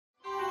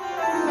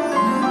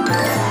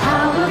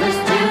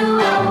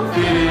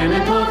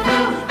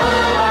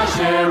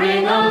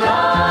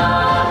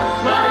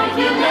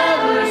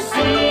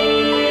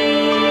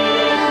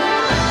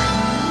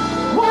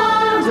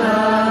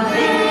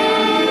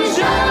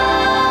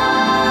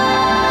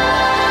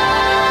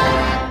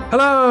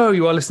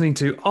Hello, you are listening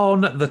to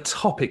On the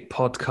Topic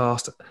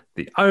podcast,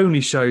 the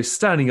only show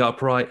standing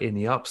upright in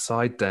the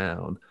upside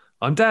down.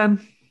 I'm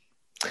Dan.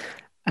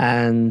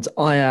 And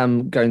I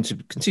am going to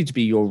continue to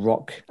be your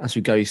rock as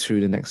we go through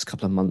the next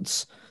couple of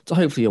months to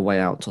hopefully a way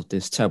out of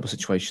this terrible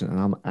situation. And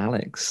I'm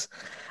Alex.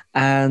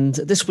 And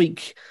this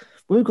week,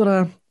 we've got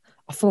a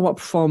follow-up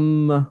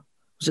from,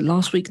 was it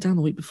last week, Dan,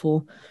 the week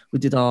before? We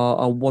did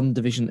our One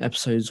Division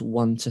episodes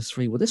 1 to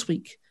 3. Well, this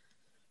week,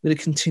 we're going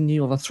to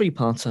continue on a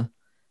three-parter,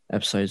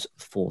 episodes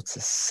 4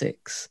 to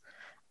 6.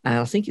 And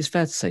I think it's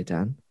fair to say,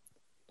 Dan,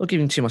 not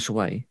giving too much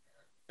away,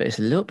 but it's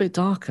a little bit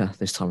darker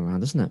this time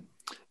around, isn't it?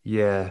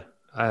 Yeah,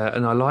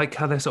 and I like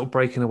how they're sort of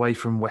breaking away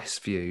from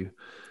Westview.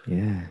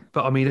 Yeah.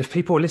 But I mean, if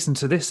people listen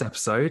to this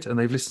episode and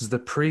they've listened to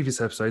the previous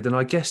episode, then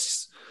I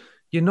guess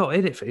you're not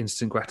in it for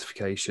instant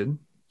gratification.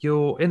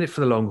 You're in it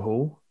for the long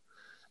haul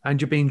and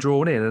you're being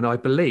drawn in. And I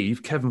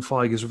believe Kevin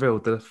Feige has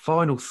revealed that the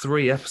final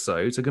 3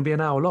 episodes are going to be an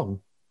hour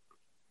long.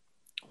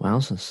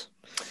 Wowzers.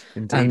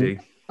 Indeedy.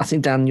 I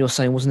think, Dan, you're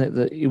saying, wasn't it,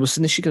 that it was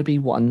initially going to be, a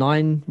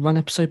 9-run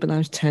episode, but now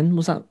it's 10?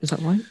 Is that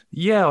right?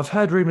 Yeah, I've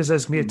heard rumours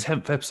there's going to be a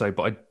 10th episode,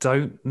 but I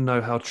don't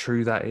know how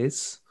true that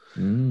is.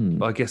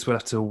 But I guess we'll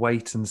have to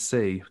wait and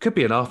see. Could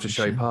be an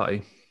after-show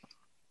party.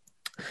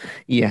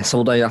 Yes,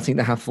 although I think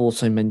they have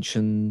also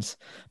mentioned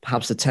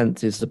perhaps the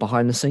 10th is the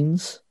behind the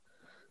scenes.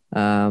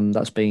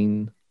 That's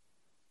been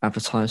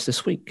advertised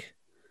this week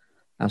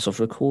as of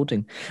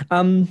recording.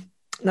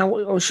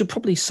 Now, I should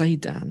probably say,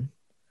 Dan,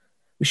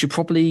 we should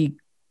probably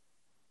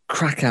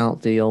crack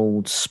out the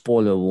old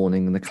spoiler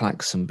warning and the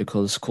klaxon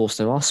because, of course,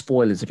 there are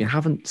spoilers. If you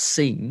haven't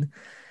seen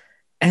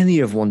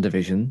any of One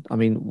Division, I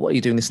mean, what are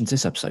you doing listening to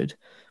this episode?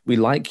 We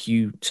like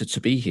you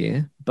to be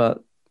here,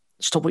 but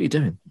stop what you're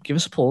doing. Give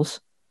us a pause.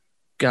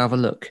 Go have a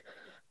look.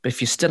 But if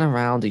you're still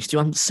around, you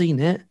still haven't seen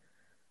it,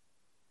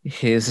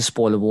 here's a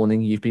spoiler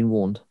warning. You've been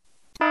warned.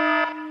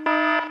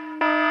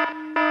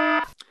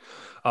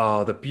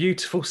 Oh, the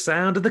beautiful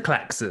sound of the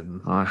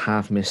klaxon. I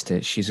have missed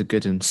it. She's a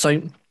good one.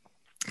 So,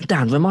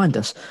 Dan, remind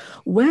us,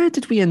 where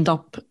did we end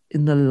up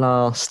in the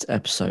last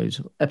episode,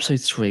 episode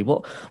 3?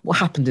 What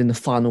happened in the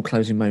final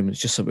closing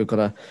moments, just so we've got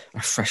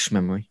a fresh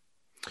memory?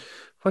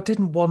 I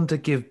didn't want to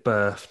give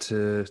birth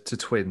to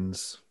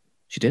twins.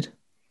 She did?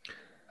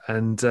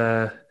 And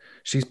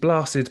she's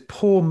blasted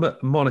poor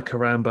Monica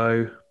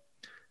Rambeau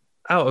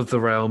out of the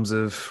realms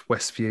of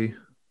Westview.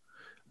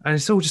 And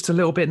it's all just a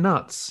little bit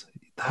nuts.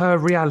 Her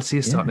reality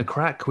is starting to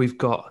crack. We've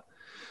got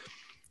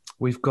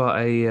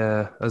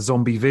a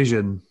zombie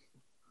Vision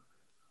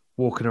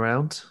walking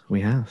around.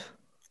 We have.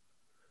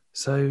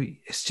 So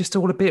it's just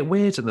all a bit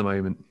weird at the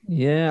moment.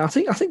 Yeah, I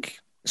think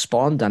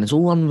spot on, Dan. It's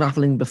all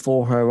unraveling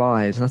before her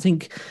eyes. And I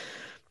think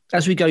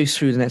as we go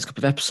through the next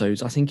couple of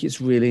episodes, I think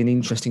it's really an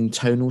interesting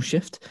tonal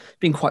shift,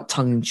 being quite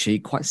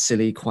tongue-in-cheek, quite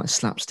silly, quite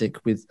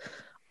slapstick with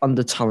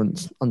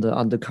undercurrents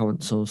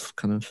of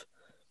kind of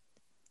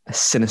a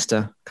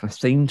sinister kind of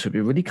theme to it.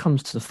 It really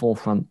comes to the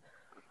forefront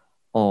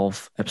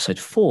of episode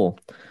 4.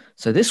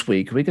 So this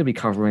week, we're going to be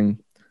covering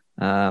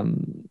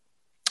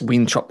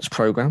Weintraub's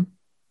program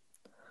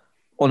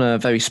on a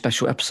very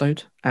special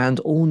episode and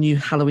all new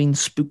Halloween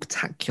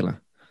Spooktacular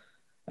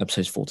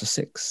episodes 4 to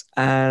 6.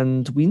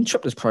 And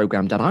Weintraub's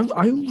program, Dan,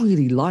 I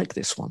really like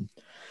this one.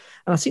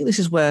 And I think this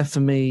is where,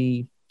 for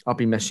me, I've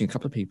been messaging a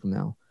couple of people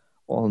now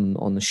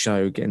on the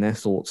show, getting their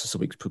thoughts as the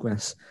weeks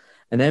progress.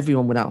 And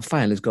everyone, without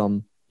fail, has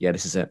gone, yeah,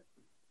 this is it.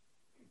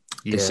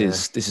 Yeah. This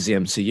is the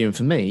MCU. And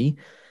for me,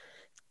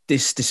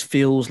 this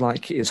feels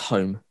like it is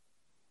home.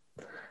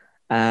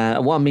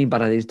 And what I mean by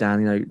that is,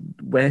 Dan,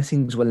 where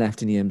things were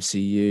left in the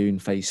MCU in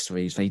Phase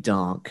 3 is very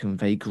dark and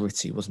very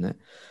gritty, wasn't it?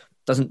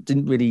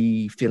 Didn't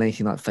really feel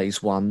anything like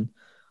Phase 1.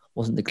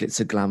 Wasn't the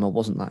glitzer glamour.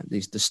 Wasn't like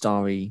the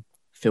starry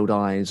filled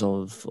eyes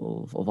of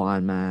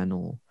Iron Man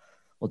or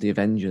the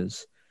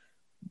Avengers.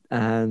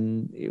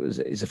 And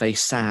it's a very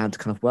sad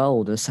kind of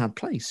world, a sad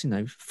place.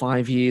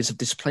 5 years of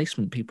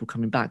displacement, people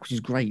coming back, which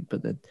is great,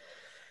 but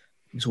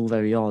it's all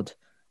very odd.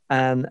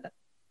 And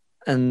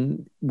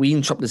we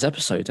interrupt this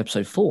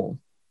episode 4,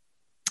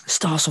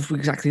 starts off with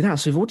exactly that.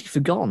 So we've already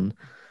forgotten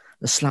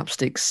the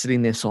slapstick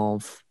silliness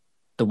of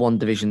the One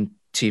Division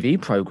TV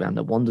program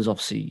that Wanda's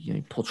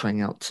obviously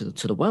portraying out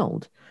to the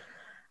world.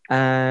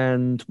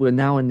 And we're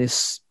now in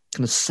this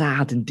kind of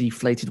sad and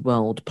deflated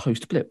world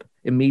post-blip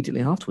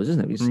immediately afterwards,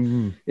 isn't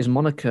it? Is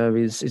Monica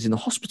is in the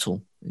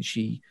hospital and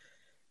she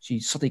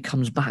suddenly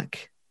comes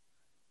back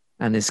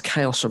and there's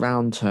chaos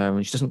around her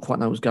and she doesn't quite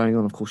know what's going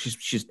on. Of course,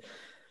 she's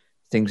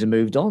things have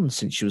moved on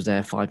since she was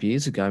there 5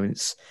 years ago, and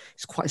it's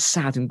quite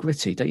sad and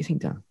gritty, don't you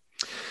think, Dan?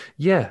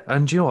 Yeah,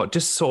 and you know what?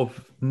 Just sort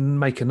of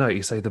make a note.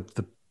 You say the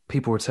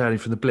people returning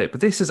from the blip,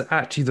 but this is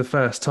actually the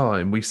first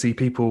time we see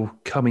people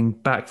coming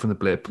back from the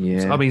blip.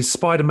 Yeah. I mean,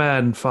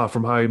 Spider-Man Far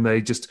From Home,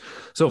 they just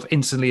sort of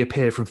instantly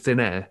appear from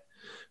thin air.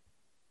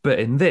 But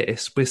in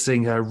this, we're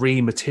seeing her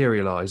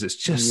rematerialize. It's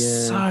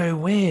just so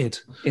weird.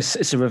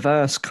 It's a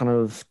reverse kind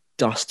of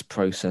dust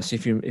process.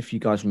 If you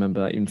guys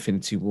remember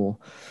Infinity War,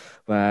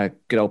 where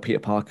good old Peter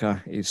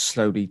Parker is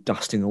slowly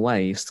dusting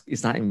away,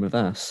 is that in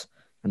reverse?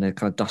 And they're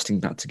kind of dusting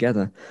back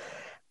together.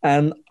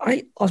 And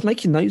I was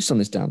making notes on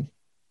this, Dan.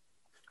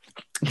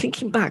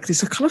 Thinking back,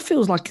 this kind of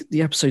feels like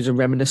the episode's a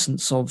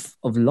reminiscence of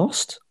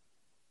Lost.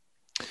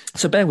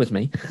 So bear with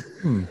me.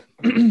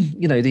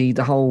 You know,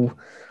 the whole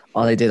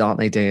 "are they dead, aren't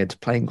they dead?"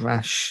 Plane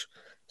crash,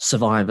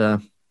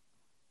 Survivor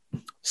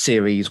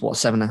series,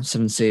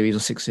 seven series or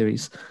 6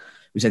 series,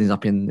 which ended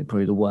up in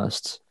probably the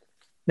worst,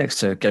 next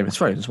to Game of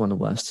Thrones, one of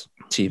the worst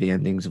TV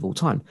endings of all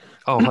time.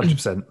 Oh,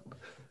 100%.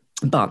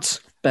 But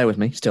bear with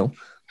me still.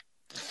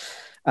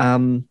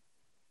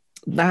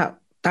 That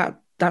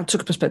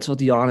took a perspective of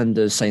the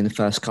Islanders, say, in the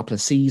first couple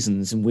of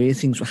seasons and where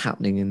things were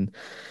happening, and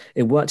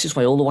it worked its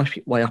way all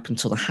the way up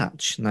until the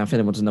hatch. Now, if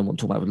anyone doesn't know what I'm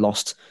talking about with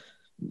Lost,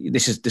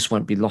 this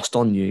won't be lost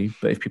on you,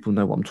 but if people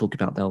know what I'm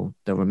talking about, they'll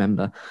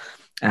remember.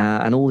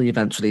 And all the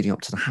events were leading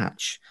up to the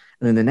hatch.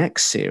 And then the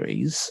next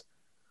series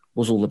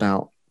was all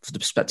about the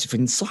perspective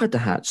inside the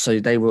hatch. So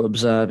they were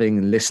observing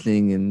and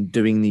listening and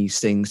doing these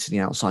things to the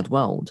outside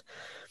world.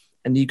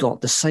 And you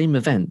got the same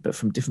event, but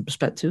from different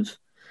perspective.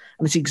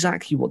 And it's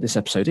exactly what this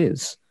episode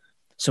is.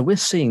 So we're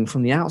seeing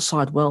from the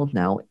outside world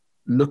now,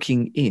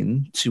 looking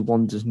in to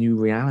Wanda's new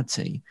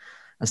reality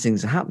as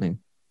things are happening.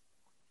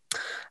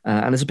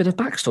 And there's a bit of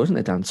backstory, isn't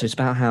there, Dan? So it's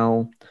about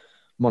how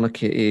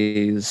Monica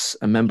is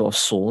a member of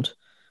SWORD,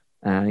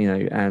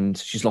 and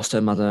she's lost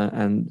her mother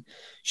and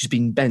she's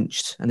been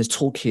benched. And there's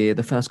talk here,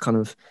 the first kind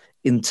of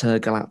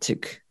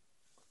intergalactic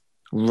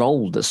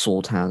role that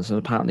SWORD has. And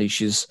apparently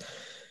she's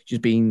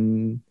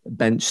been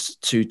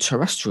benched to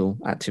terrestrial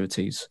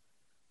activities.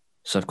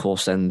 So, of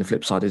course, then the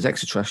flip side is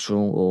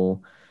extraterrestrial or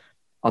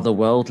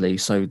otherworldly.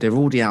 So they're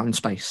already out in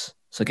space.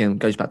 So, again, it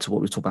goes back to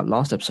what we talked about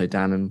last episode,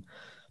 Dan, and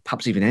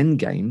perhaps even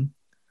Endgame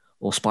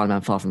or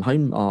Spider-Man Far From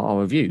Home,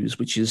 our reviews,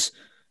 which is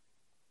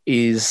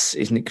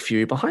Nick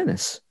Fury behind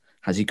this?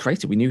 Has he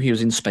created? We knew he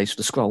was in space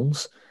with the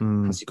Skrulls.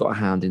 Has he got a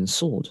hand in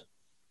SWORD?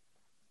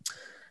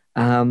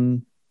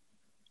 And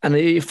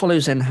it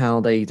follows then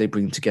how they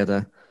bring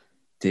together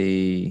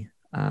the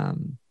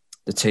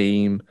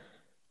team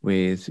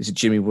with, is it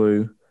Jimmy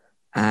Woo?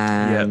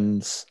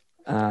 And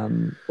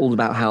all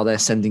about how they're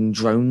sending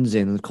drones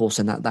in. And of course,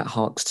 then that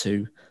harks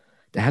to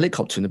the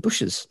helicopter in the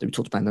bushes that we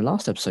talked about in the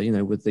last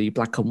episode, with the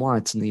black and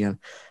white and the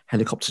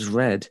helicopter's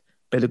red.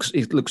 But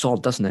it looks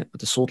odd, doesn't it,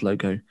 with the SWORD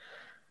logo?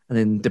 And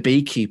then the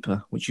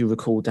beekeeper, which you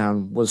recall,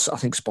 Dan, was, I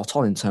think, spot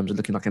on in terms of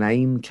looking like an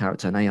AIM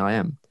character, an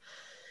AIM,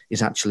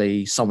 is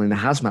actually someone in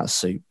a hazmat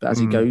suit. But as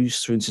he goes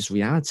through into this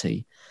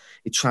reality,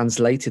 it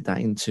translated that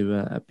into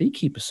a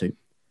beekeeper suit.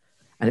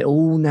 And it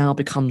all now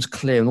becomes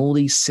clear, and all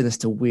these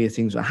sinister, weird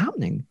things that are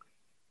happening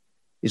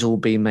is all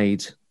being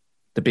made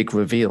the big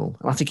reveal.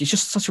 And I think it's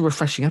just such a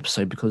refreshing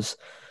episode because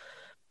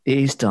it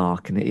is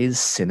dark and it is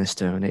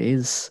sinister and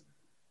it's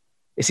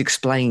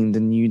explained,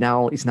 and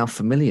it's now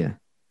familiar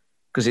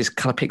because it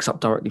kind of picks up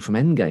directly from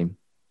Endgame,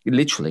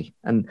 literally.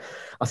 And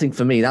I think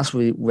for me, that's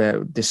really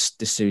where this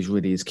series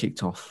really is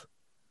kicked off.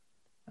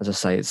 As I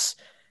say,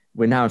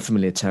 we're now in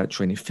familiar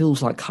territory and it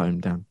feels like home,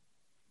 Dan.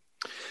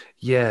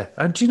 Yeah.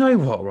 And do you know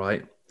what,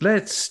 right?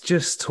 Let's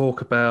just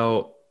talk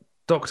about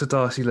Dr.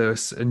 Darcy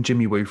Lewis and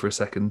Jimmy Woo for a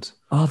second.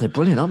 Oh, they're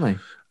brilliant, aren't they?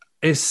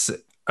 It's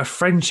a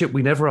friendship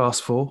we never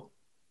asked for,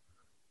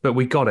 but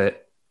we got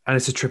it. And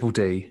it's a triple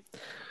D.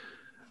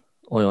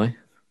 Oi, oi.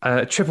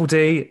 Triple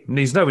D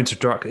needs no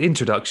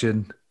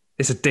introduction.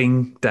 It's a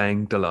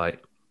ding-dang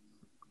delight.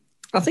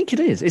 I think it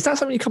is. Is that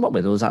something you come up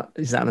with, or is that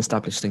an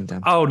established thing,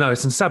 Dan? Oh, no,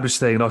 it's an established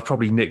thing, and I've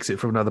probably nicked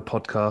it from another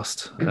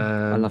podcast.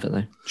 I love it,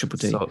 though. Triple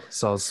D.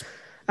 Soz.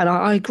 And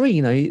I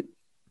agree,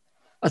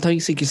 I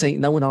don't think you're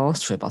saying no one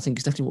asked for it, but I think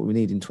it's definitely what we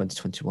need in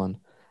 2021.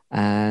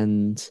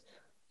 And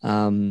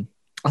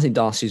I think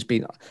Darcy's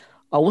been...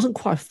 I wasn't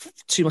quite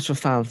too much of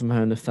a fan from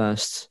her in the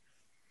first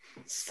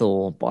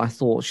Thor, but I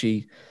thought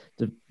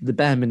the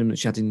bare minimum that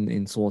she had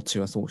in Thor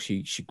 2, I thought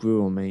she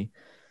grew on me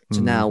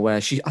to now where I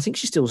think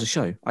she steals a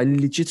show. I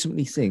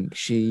legitimately think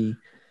she's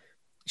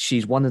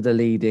one of the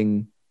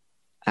leading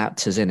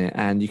actors in it,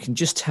 and you can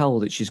just tell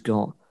that she's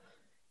got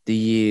the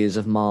years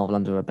of Marvel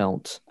under her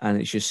belt,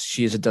 and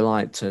she is a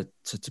delight to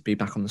be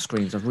back on the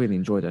screens. I've really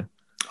enjoyed her.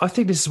 I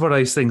think this is one of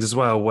those things as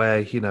well where,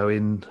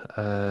 in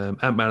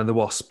Ant-Man and the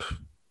Wasp,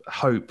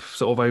 Hope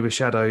sort of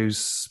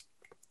overshadows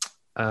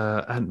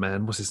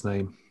Ant-Man. What's his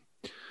name?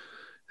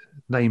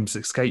 Names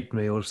escaped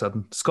me all of a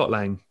sudden. Scott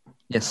Lang.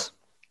 Yes.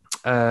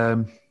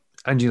 And,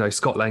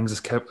 Scott Lang's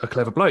a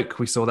clever bloke.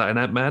 We saw that in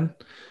Ant-Man.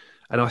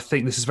 And I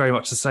think this is very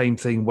much the same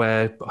thing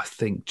where I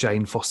think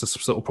Jane Foster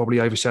sort of probably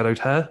overshadowed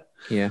her.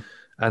 Yeah.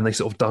 And they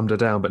sort of dumbed her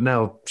down. But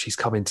now she's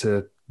come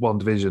into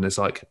WandaVision. It's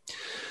like,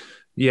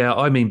 yeah,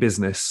 I mean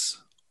business.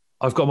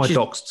 I've got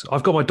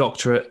my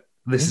doctorate.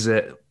 This is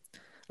it.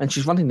 And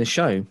she's running the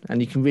show.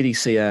 And you can really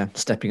see her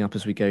stepping up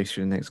as we go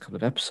through the next couple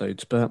of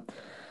episodes. But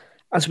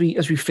as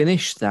we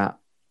finish that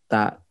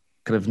kind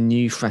of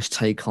new, fresh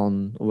take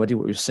on already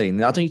what we've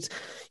seen, I think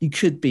you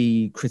could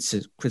be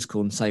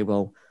critical and say,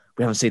 well,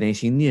 we haven't seen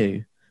anything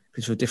new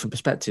because from a different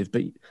perspective.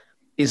 But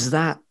is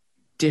that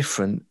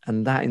different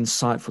and that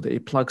insightful that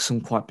it plugs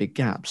some quite big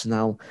gaps?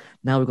 Now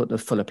we've got the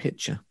fuller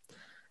picture.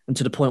 And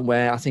to the point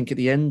where I think at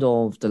the end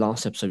of the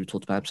last episode, we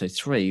talked about episode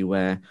 3,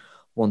 where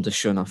Wanda,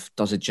 sure enough,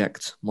 does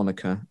eject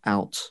Monica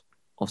out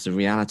of the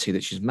reality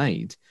that she's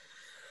made.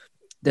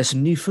 There's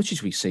some new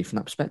footage we see from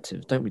that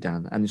perspective, don't we,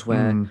 Dan? And it's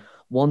where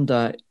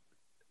Wanda,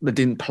 they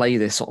didn't play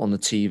this on the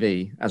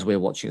TV as we're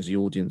watching as the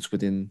audience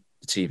within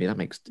the TV.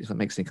 If that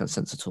makes any kind of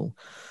sense at all.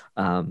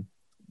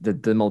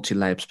 The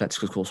multi-layer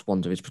perspective, of course,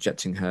 Wanda is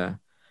projecting her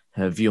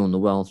view on the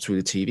world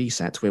through the TV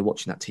set. We're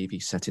watching that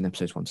TV set in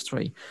episodes 1 to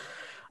 3.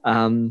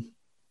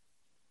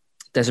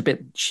 There's a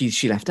bit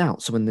she left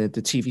out. So when the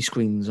TV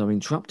screens are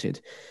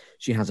interrupted,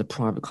 she has a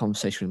private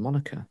conversation with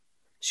Monica.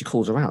 She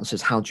calls her out and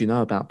says, "How do you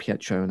know about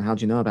Pietro? And how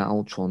do you know about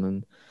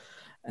Ultron?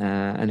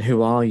 And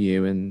who are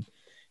you?" And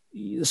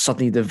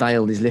suddenly the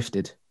veil is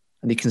lifted,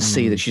 and you can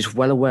see that she's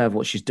well aware of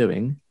what she's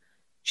doing.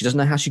 She doesn't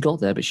know how she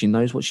got there, but she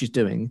knows what she's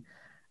doing,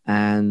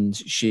 and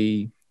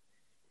she's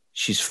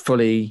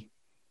fully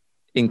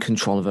in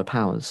control of her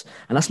powers.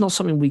 And that's not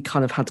something we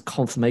kind of had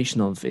confirmation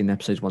of in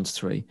episodes 1 to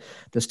 3.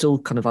 There's still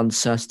kind of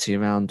uncertainty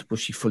around, was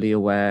she fully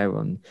aware,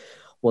 and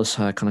was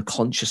her kind of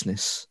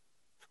consciousness,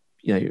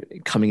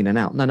 coming in and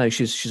out? No,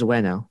 she's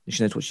aware now.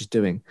 She knows what she's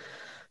doing.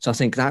 So I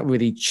think that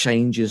really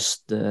changes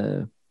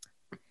the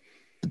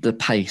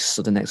pace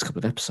of the next couple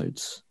of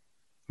episodes.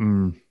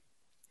 And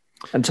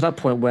to that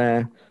point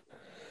where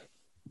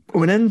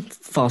we then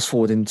fast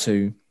forward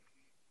on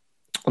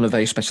a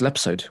very special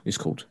episode, it's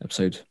called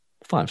episode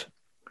 5.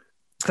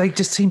 They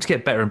just seem to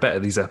get better and better,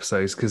 these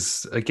episodes,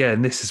 because,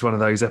 again, this is one of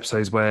those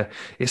episodes where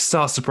it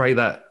starts to break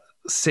that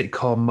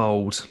sitcom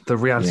mold. The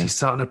reality's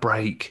starting to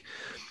break.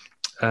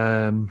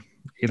 I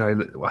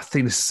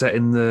think this is set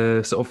in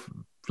the sort of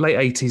late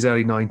 80s,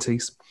 early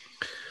 90s.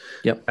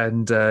 Yep.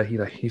 And,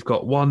 you've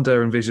got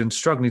Wanda and Vision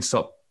struggling to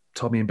stop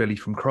Tommy and Billy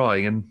from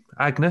crying. And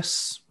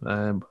Agnes,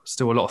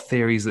 still a lot of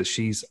theories that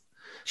she's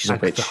a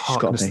witch.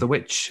 Harkness the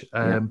witch.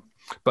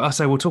 But I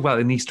say we'll talk about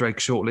an Easter egg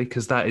shortly,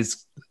 because that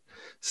is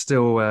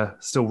still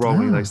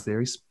rolling, those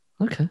theories.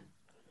 Okay.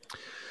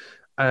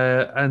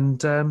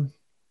 And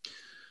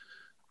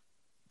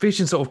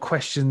Vision sort of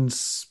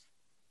questions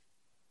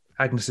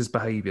Agnes's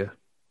behaviour.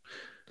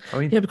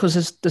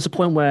 Because there's a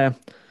point where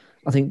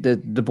I think the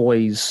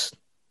boys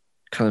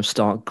kind of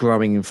start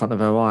growing in front of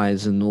her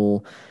eyes,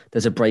 or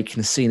there's a break in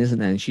the scene, isn't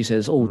there? And she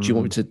says, "Oh, do you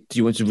want to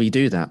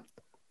redo that?"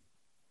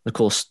 Of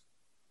course,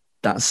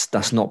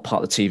 that's not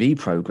part of the TV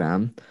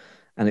program.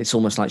 And it's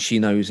almost like she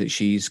knows that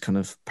she's kind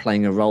of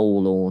playing a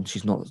role, or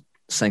she's not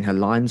saying her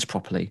lines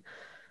properly.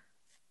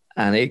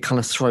 And it kind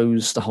of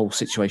throws the whole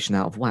situation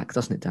out of whack,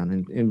 doesn't it, Dan?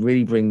 And it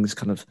really brings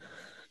kind of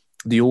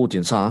the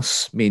audience,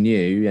 us, me and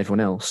you,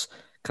 everyone else,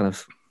 kind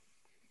of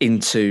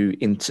into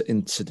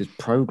the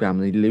program.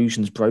 The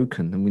illusion's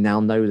broken, and we now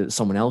know that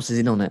someone else is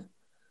in on it.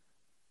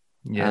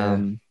 Yeah.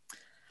 And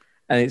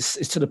it's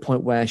to the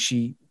point where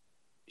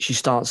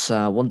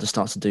Wanda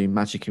starts to do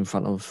magic in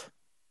front of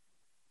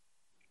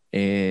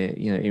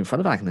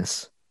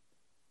Agnes.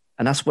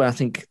 And that's where I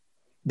think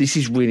this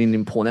is really an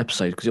important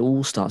episode, because it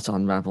all starts to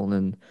unravel,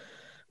 and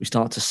we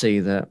start to see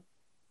that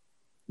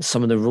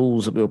some of the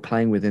rules that we were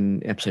playing with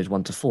in episodes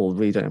 1 to 4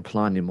 really don't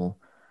apply anymore.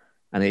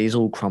 And it is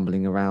all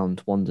crumbling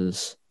around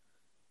Wanda's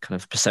kind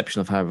of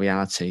perception of her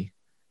reality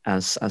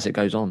as it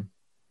goes on.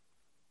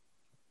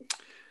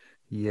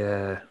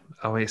 Yeah.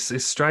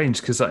 It's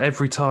strange, because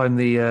every time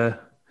the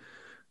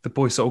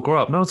boys sort of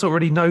grow up, no one sort of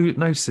really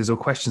notices or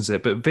questions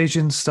it, but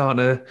Vision's starting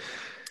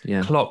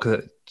to clock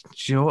that, do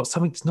you know what,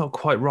 something's not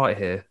quite right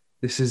here.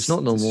 This is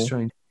not normal. This is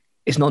strange.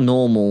 It's not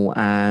normal,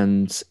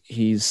 and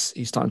he's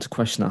starting to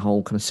question that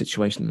whole kind of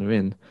situation that they're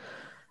in.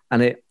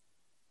 And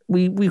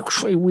we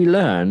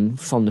learn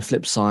from the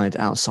flip side,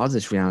 outside of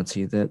this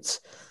reality, that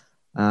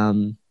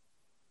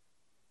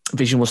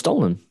Vision was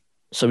stolen.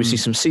 So we see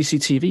some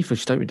CCTV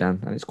footage, don't we, Dan?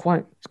 And it's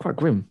quite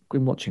grim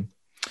watching.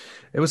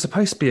 It was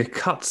supposed to be a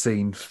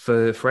cutscene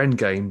for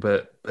Endgame,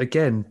 but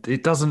again,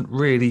 it doesn't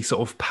really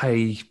sort of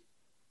pay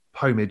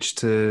homage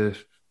to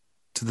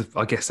the,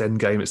 I guess,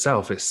 Endgame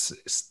itself.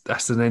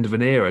 That's an end of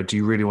an era. Do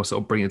you really want to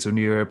sort of bring it to a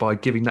new era by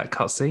giving that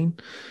cutscene?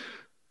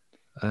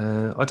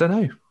 I don't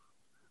know.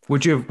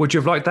 Would you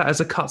have liked that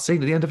as a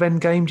cutscene at the end of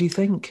Endgame, do you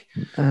think?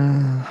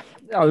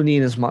 Only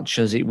in as much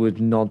as it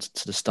would nod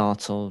to the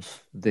start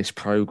of this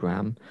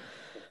program.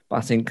 But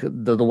I think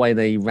the way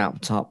they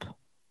wrapped up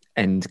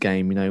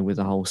Endgame, with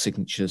the whole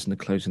signatures and the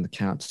closing the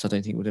characters, I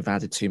don't think it would have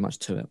added too much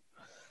to it.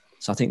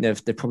 So I think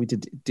they probably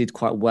did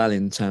quite well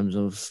in terms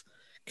of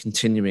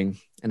continuing.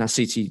 And that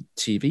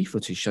CCTV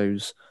footage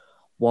shows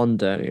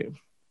Wanda.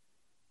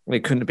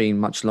 It couldn't have been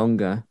much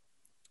longer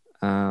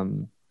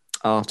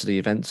after the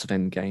events of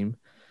Endgame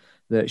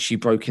that she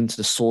broke into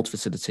the sword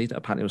facility that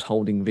apparently was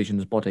holding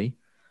Vision's body.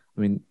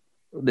 I mean,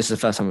 this is the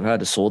first time we've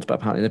heard of swords, but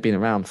apparently they've been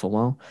around for a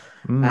while.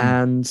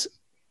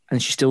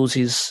 And she steals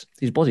his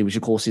body, which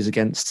of course is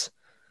against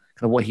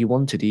kind of what he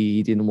wanted.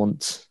 He didn't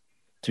want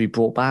to be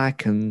brought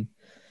back, and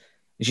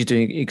she's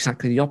doing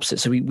exactly the opposite.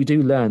 So we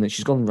do learn that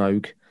she's gone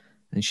rogue,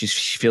 and she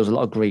feels a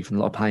lot of grief and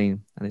a lot of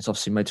pain, and it's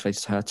obviously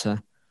motivated her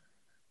to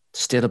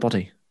steal a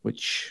body,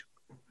 which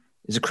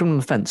is a criminal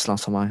offence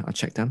last time I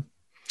checked down.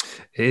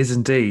 It is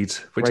indeed,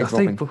 which I Grave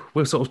robbing. think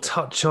we'll sort of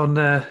touch on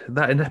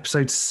that in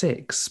episode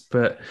 6.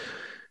 But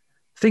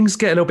things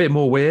get a little bit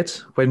more weird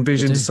when They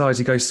Vision do. decides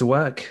he goes to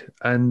work,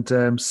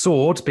 and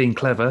Sword, being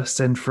clever,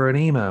 send for an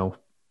email.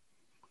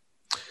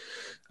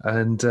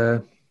 And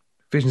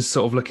Vision's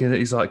sort of looking at it,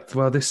 he's like,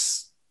 well,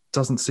 this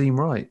doesn't seem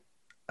right.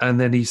 And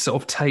then he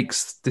sort of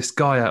takes this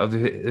guy out of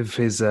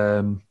his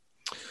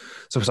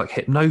so it's like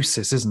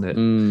hypnosis, isn't it?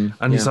 And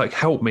he's Yeah. like,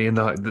 help me. And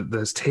like,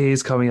 there's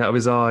tears coming out of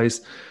his eyes.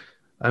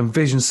 And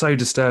Vision's so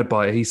disturbed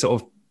by it, he sort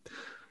of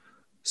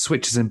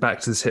switches him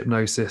back to this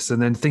hypnosis.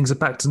 And then things are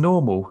back to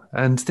normal.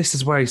 And this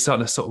is where he's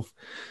starting to sort of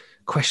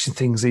question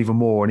things even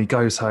more. And he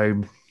goes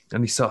home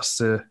and he starts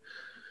to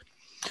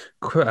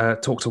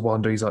talk to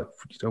Wanda. He's like,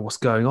 what's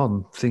going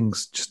on?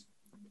 Things just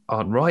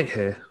aren't right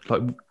here.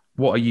 Like,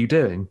 what are you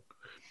doing?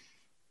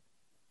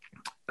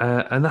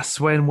 And that's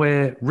when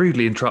we're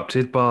rudely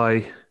interrupted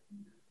by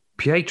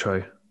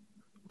Pietro,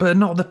 but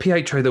not the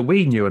Pietro that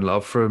we knew and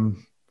loved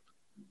from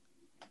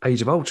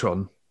Age of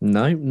Ultron.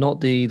 No, not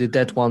the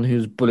dead one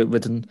who's bullet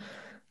ridden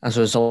as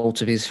a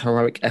result of his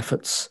heroic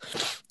efforts.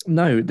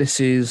 No, this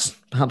is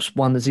perhaps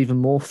one that's even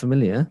more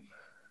familiar.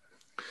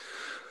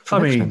 I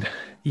mean,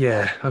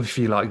 yeah, if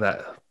you like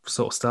that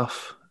sort of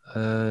stuff.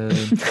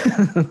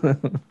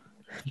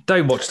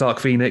 Don't watch Dark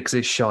Phoenix,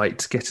 it's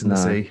shite. Get in the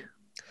sea.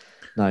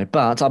 No,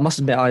 but I must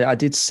admit, I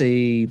did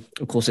see,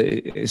 of course,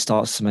 it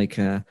starts to make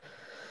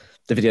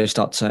the videos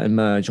start to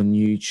emerge on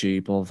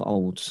YouTube of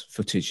old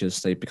footage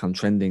as they become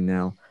trending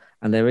now.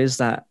 And there is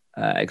that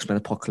X-Men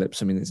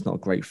Apocalypse. I mean, it's not a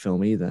great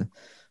film either,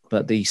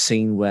 but the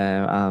scene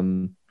where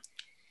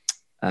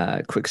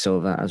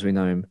Quicksilver, as we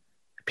know him,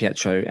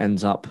 Pietro,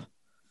 ends up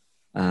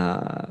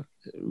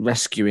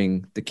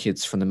rescuing the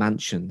kids from the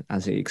mansion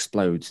as it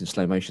explodes in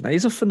slow motion. That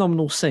is a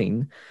phenomenal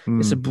scene.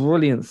 It's a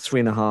brilliant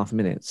 3.5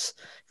 minutes.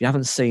 If you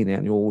haven't seen it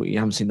and you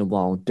haven't seen it in a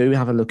while, do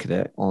have a look at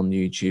it on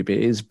YouTube.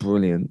 It is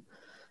brilliant.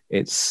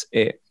 It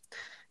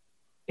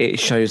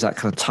shows that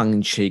kind of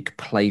tongue-in-cheek,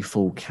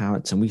 playful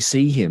character. And we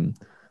see him,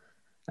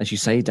 as you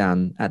say,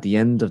 Dan, at the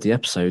end of the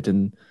episode,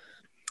 and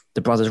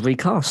the brothers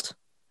recast.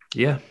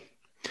 Yeah.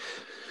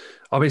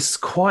 I mean, it's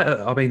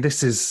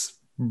this is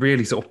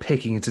really sort of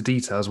picking into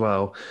detail as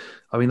well.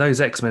 I mean,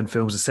 those X-Men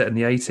films are set in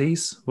the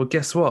 80s. Well,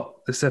 guess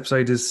what? This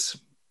episode is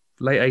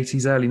late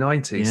 80s, early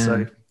 90s. Yeah.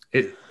 So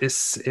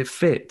it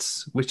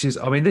fits, which is,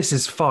 I mean, this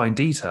is fine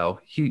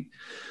detail.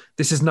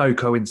 This is no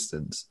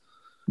coincidence.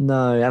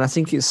 No, and I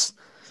think it's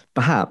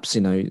perhaps,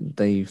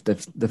 they've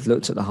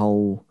looked at the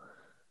whole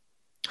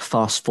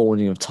fast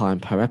forwarding of time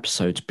per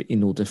episode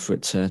in order for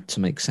it to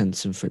make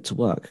sense and for it to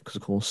work. Because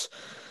of course,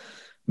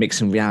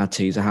 mixing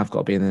realities, they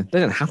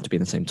don't have to be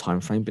in the same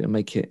time frame, but it'll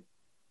make it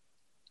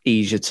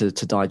easier to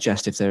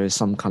digest if there is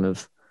some kind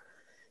of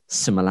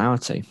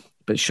similarity.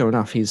 But sure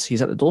enough,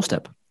 he's at the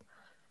doorstep.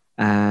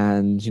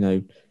 And,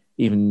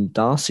 even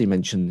Darcy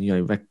mentioned,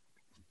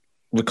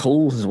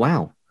 recalls as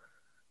well.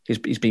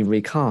 He's been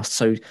recast.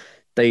 So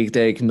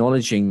they're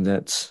acknowledging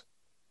that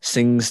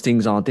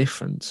things are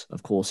different.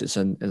 Of course, it's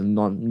a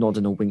nod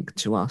and a wink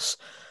to us.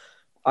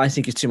 I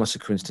think it's too much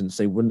of a coincidence.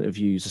 They wouldn't have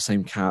used the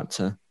same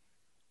character,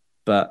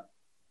 but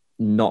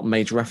not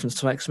made reference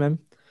to X-Men.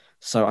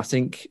 So I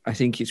think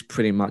it's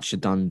pretty much a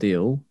done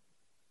deal,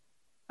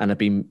 and I've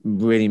been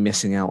really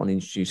missing out on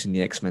introducing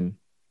the X-Men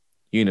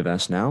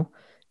universe now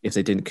if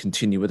they didn't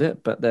continue with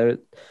it. But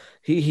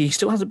he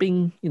still hasn't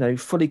been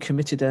fully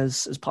committed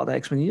as part of the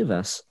X-Men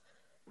universe.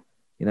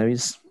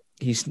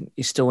 He's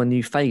still a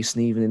new face,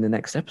 and even in the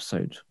next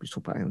episode, we'll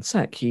talk about it in a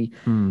sec, he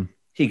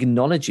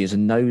acknowledges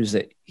and knows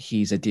that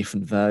he's a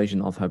different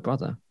version of her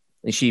brother.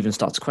 And she even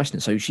starts to question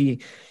it. So she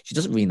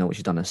doesn't really know what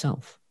she's done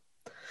herself.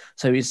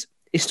 So it's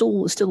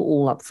still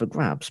all up for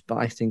grabs, but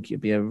I think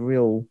it'd be a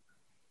real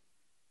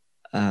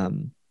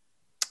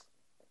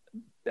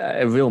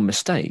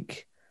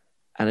mistake,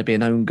 and it'd be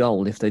an own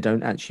goal if they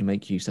don't actually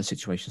make use of that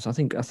situation. So I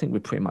think we're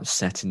pretty much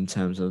set in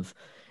terms of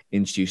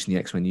introducing the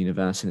X-Men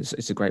universe, and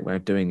it's a great way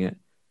of doing it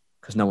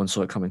because no one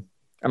saw it coming.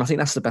 And I think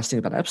that's the best thing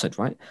about the episode,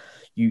 right?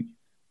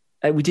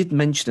 We did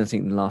mention, I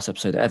think, in the last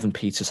episode, that Evan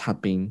Peters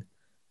had been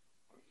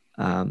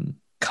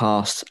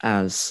cast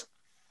as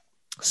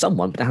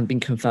someone, but they hadn't been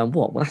confirmed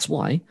what. Well, that's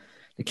why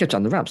they kept it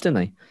under wraps,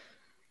 didn't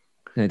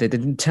they? They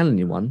didn't tell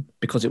anyone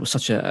because it was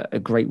such a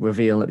great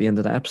reveal at the end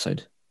of that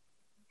episode.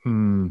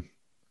 And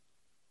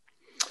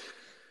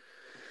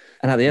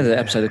at the end of the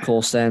episode, of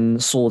course, then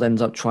Sword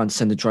ends up trying to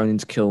send a drone in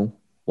to kill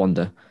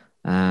Wanda.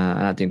 And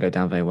that didn't go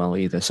down very well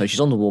either. So she's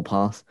on the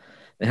warpath.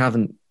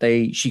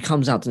 She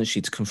comes out, doesn't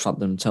she, to confront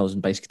them, tells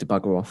them basically to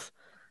bugger off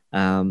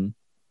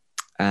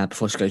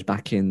before she goes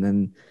back in.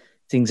 And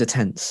things are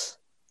tense.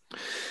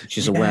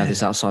 She's aware of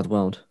this outside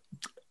world.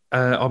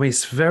 I mean,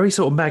 it's very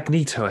sort of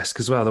Magneto-esque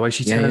as well, the way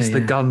she turns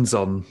the guns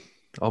on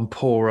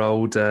poor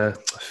old, I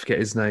forget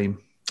his name,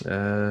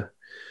 the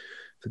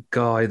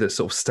guy that's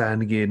sort of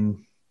standing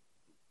in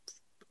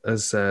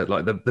as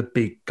like the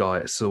big guy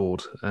at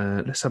Sword.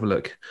 Let's have a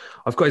look.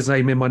 I've got his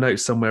name in my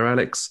notes somewhere,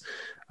 Alex.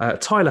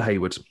 Tyler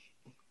Hayward.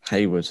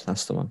 Hayward,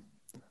 that's the one.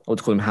 I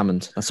would call him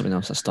Hammond. That's something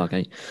else. That's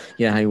Stargate.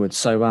 Yeah, Hayward.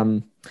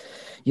 So,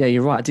 Yeah,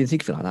 you're right. I didn't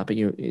think of it like that, but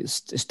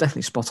it's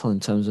definitely spot on in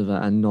terms of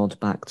a nod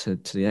back to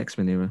the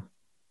X-Men era.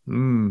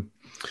 Mm.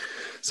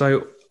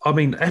 So, I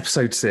mean,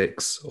 episode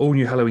 6, All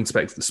New Halloween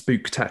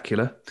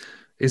Spooktacular,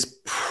 is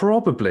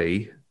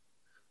probably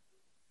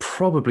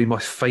my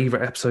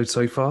favourite episode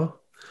so far.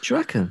 Do you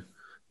reckon?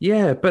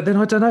 Yeah, but then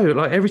I don't know.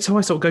 Like every time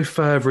I sort of go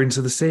further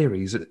into the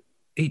series,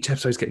 each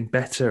episode's getting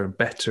better and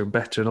better and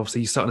better, and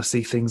obviously you're starting to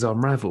see things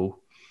unravel.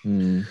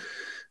 Mm.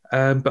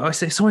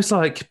 But it's almost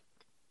like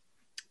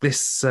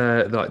this,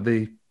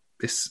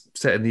 this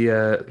set in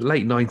the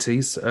late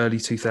 '90s, early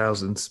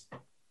 2000s,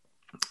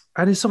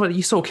 and it's something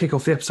you sort of kick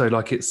off the episode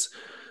like it's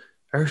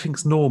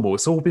everything's normal.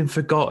 It's all been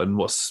forgotten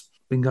what's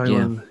been going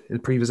on in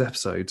previous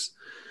episodes.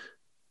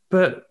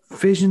 But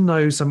Vision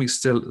knows something's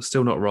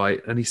still not right,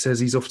 and he says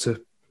he's off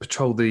to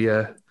patrol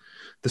the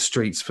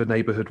streets for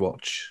Neighborhood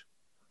Watch.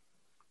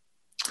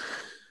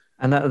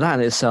 And that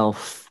in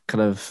itself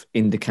kind of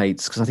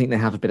indicates, because I think they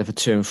have a bit of a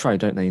to and fro,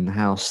 don't they, in the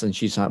house? And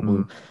she's like,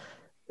 well,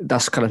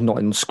 that's kind of not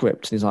in the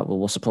script. And he's like, well,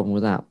 what's the problem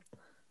with that?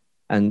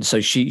 And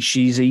so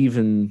she's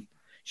even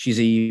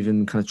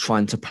kind of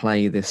trying to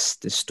play this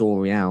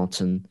story out,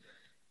 and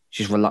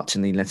she's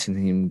reluctantly letting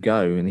him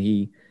go. And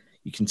you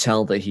can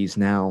tell that he's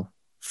now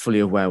fully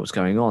aware of what's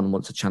going on and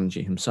wants to challenge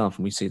it himself.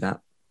 And we see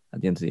that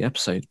at the end of the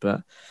episode.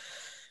 But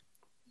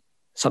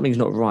something's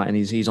not right, and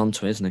he's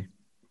onto it, isn't he?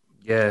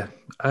 Yeah.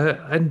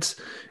 And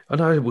I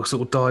know we'll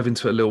sort of dive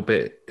into it a little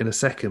bit in a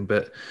second,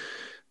 but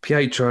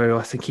Pietro,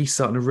 I think he's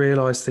starting to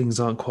realise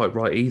things aren't quite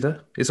right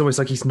either. It's almost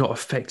like he's not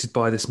affected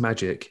by this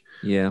magic.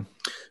 Yeah.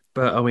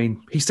 But, I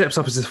mean, he steps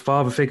up as his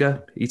father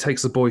figure. He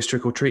takes the boys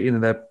trick-or-treating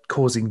and they're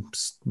causing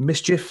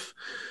mischief.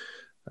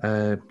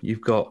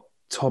 You've got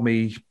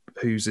Tommy,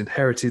 who's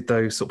inherited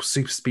those sort of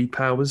super speed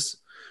powers.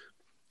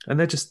 And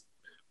they're just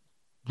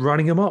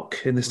running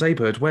amok in this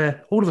neighbourhood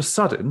where all of a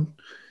sudden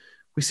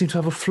we seem to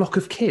have a flock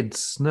of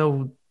kids.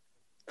 Now,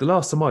 the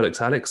last time I looked,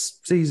 Alex,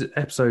 these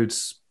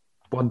episodes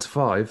 1 to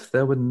 5,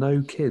 there were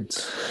no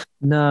kids.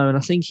 No, and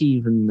I think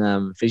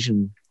even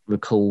Vision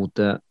recalled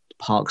that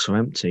parks were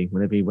empty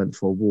whenever he went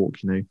for a walk.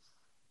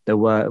 There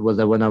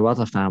were no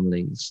other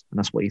families, and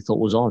that's what he thought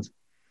was odd.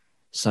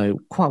 So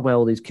quite where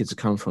all these kids have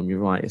come from, you're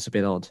right, it's a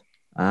bit odd.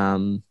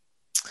 And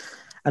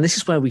this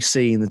is where we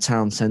see in the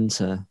town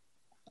centre,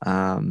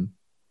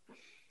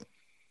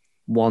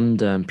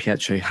 Wanda and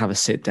Pietro have a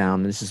sit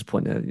down. And this is the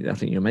point that I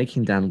think you're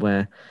making, Dan,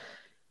 where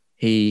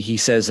he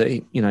says that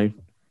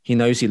he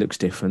knows he looks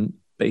different,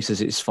 but he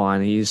says it's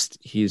fine. He is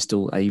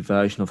still a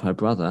version of her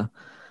brother,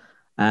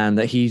 and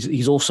that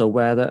he's also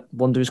aware that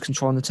Wanda is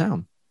controlling the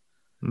town.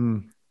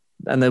 Mm.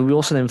 And then we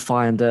also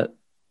find that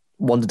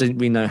Wanda didn't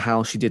really know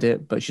how she did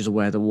it, but she's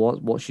aware that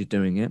what she's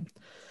doing it.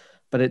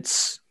 But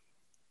it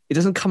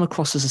doesn't come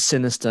across as a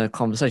sinister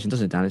conversation,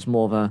 does it, Dan? It's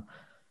more of a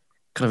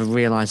kind of a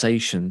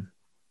realization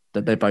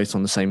that they're both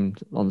on the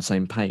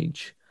same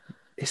page.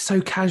 It's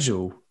so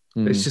casual.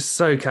 It's just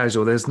so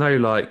casual. There's no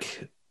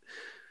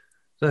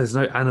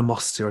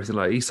animosity or anything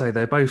like that. You say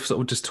they're both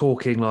sort of just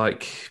talking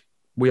like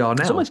we are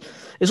now.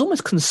 It's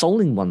almost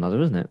consoling one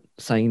another, isn't it?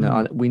 Saying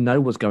that we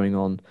know what's going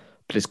on,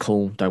 but it's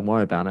cool. Don't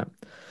worry about it.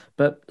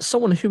 But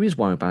someone who is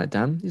worried about it,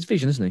 Dan, is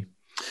Vision, isn't he?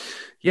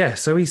 Yeah.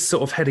 So he's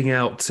sort of heading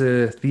out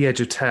to the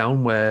edge of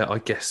town where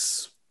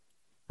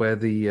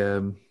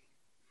the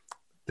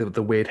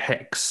weird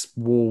hex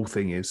wall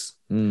thing is.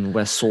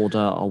 Where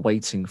Sorda are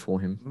waiting for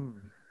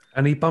him.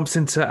 And he bumps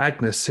into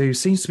Agnes, who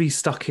seems to be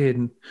stuck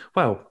in,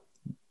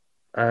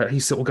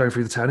 he's sort of going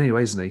through the town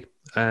anyway, isn't he?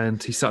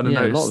 And he's starting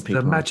to notice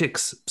the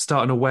magic's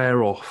starting to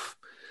wear off.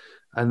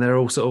 And they're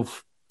all sort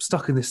of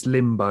stuck in this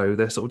limbo.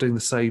 They're sort of doing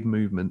the same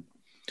movement.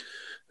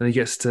 And he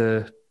gets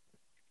to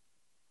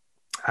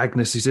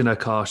Agnes, who's in her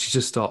car. She's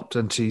just stopped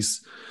and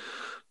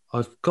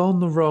I've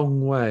gone the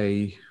wrong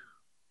way.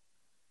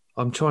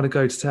 I'm trying to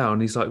go to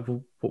town. He's like,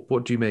 well,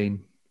 what do you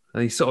mean?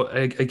 And he sort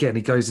of, again,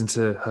 he goes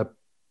into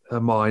her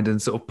mind and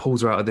sort of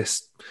pulls her out of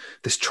this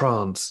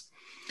trance.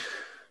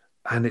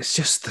 And it's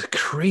just the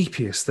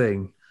creepiest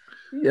thing.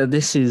 Yeah,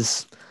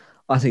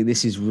 I think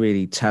this is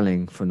really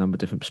telling from a number of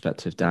different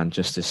perspectives, Dan.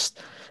 Just this,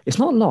 it's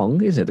not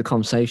long, is it? The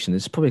conversation,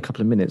 it's probably a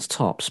couple of minutes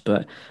tops,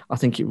 but I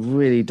think it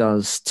really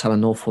does tell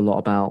an awful lot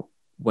about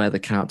where the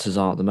characters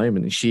are at the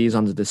moment. And she is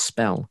under this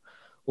spell,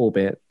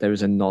 albeit there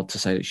is a nod to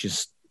say that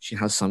she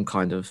has some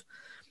kind of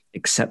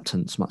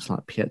acceptance, much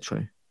like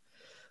Pietro.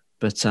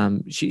 But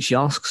she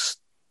asks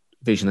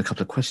Vision a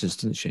couple of questions,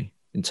 doesn't she?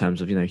 In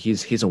terms of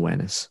his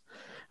awareness.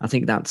 I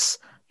think that's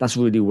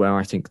really where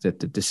I think that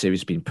the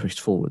series has been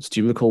pushed forwards.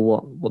 Do you recall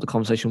what the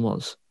conversation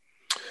was?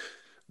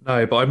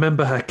 No, but I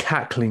remember her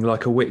cackling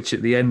like a witch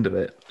at the end of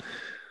it.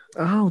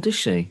 Oh, did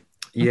she?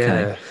 Yeah.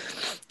 Okay.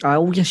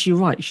 Oh, yes, you're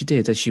right. She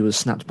did, as she was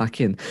snapped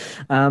back in.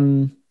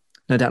 No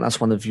doubt that's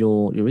one of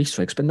your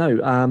Easter eggs. But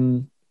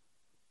no,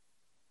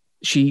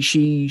 she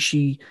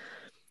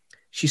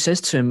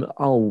says to him,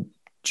 "Oh,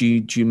 do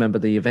you remember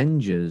the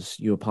Avengers?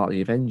 You were part of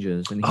the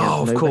Avengers." And he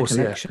has no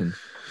recollection. Yeah.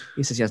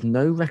 He says he has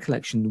no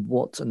recollection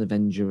what an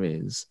Avenger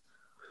is,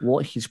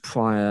 what his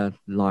prior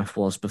life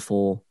was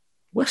before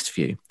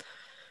Westview,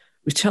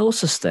 which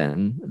tells us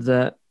then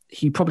that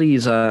he probably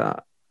is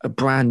a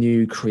brand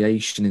new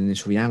creation in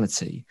this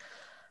reality.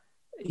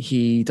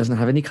 He doesn't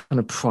have any kind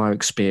of prior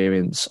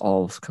experience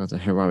of kind of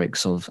the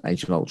heroics of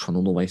Age of Ultron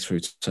all the way through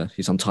to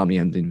his untimely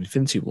end in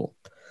Infinity War.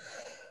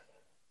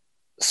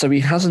 So he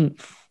hasn't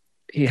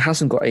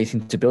got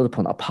anything to build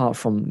upon apart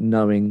from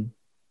knowing,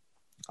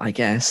 I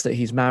guess, that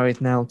he's married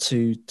now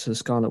to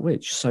Scarlet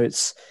Witch. So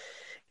it's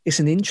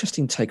an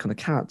interesting take on a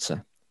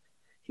character.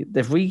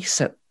 They've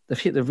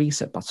hit the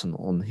reset button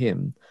on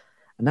him,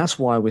 and that's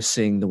why we're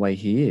seeing the way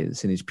he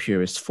is in his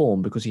purest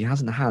form, because he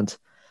hasn't had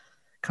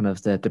kind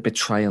of the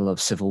betrayal of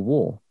Civil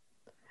War,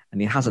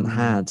 and he hasn't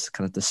had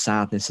kind of the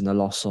sadness and the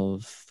loss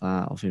of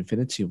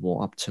Infinity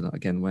War up to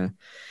again where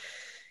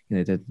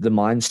the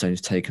Mind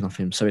Stone's taken off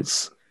him. So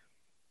it's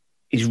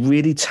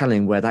really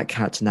telling where that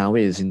character now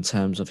is in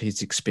terms of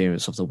his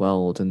experience of the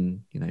world,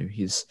 and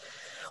his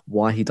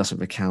why he doesn't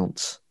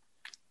recount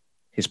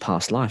his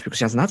past life, because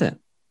he hasn't had it.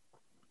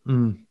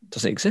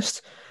 Doesn't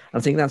exist. I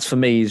think that's, for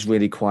me, is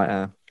really quite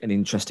an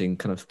interesting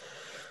kind of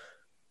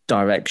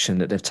direction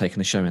that they've taken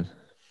the show in.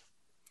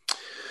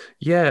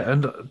 Yeah,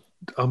 and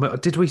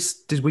did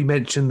we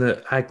mention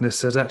that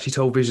Agnes has actually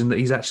told Vision that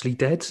he's actually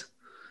dead?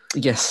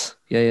 Yes.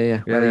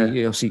 Yeah.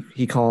 Well,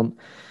 he can't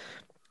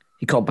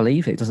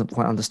believe it. He doesn't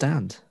quite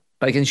understand.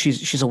 But again,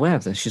 she's aware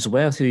of this. She's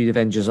aware of who the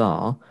Avengers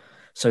are.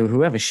 So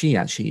whoever she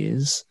actually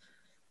is,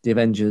 the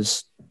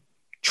Avengers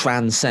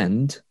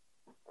transcend,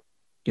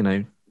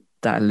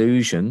 that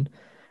illusion.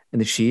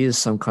 And if she is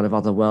some kind of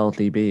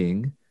otherworldly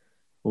being,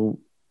 well,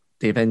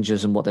 the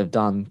Avengers and what they've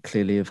done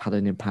clearly have had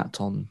an impact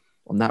on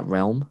that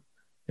realm,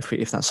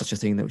 if that's such a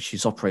thing that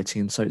she's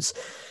operating in. So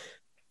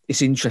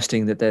it's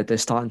interesting that they're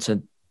starting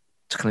to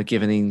kind of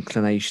give an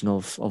inclination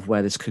of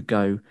where this could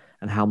go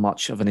and how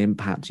much of an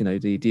impact,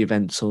 the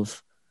events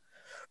of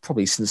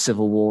probably since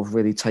Civil War have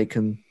really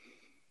taken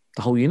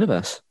the whole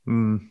universe,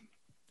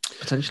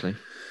 potentially.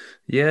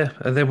 Yeah,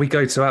 and then we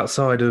go to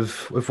outside of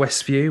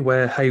Westview,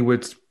 where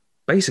Hayward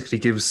basically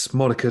gives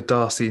Monica,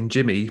 Darcy and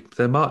Jimmy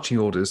their marching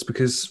orders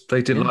because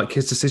they didn't like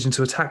his decision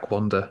to attack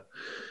Wanda.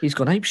 He's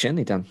gone apeshit, hasn't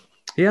he, Dan?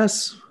 He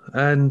has,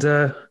 and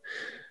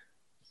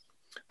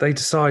they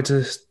decide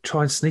to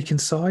try and sneak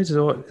inside.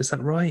 Is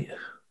that right?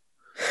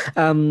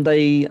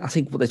 I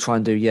think what they try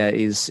and do,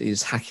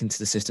 is hack into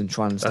the system,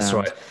 try and understand. That's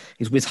right.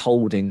 He's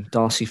withholding.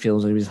 Darcy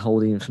feels they're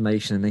withholding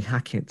information, and they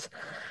hack it,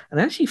 and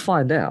they actually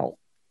find out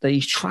that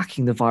he's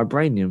tracking the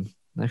vibranium.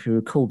 Now, if you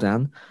recall,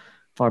 Dan,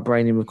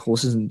 vibranium, of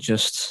course, isn't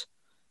just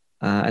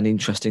an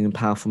interesting and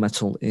powerful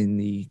metal in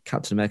the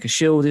Captain America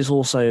shield. Is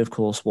also, of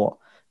course, what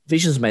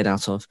Vision's made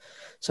out of.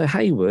 So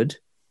Hayward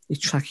is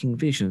tracking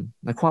Vision.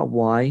 Now, quite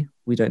why,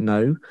 we don't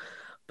know,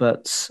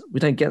 but we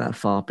don't get that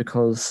far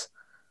because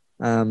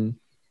it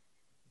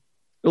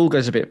all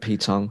goes a bit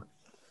P-tongue,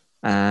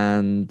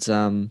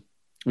 and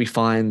we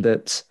find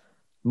that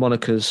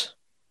Monica's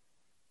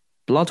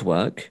blood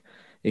work,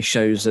 it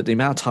shows that the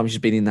amount of time she's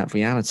been in that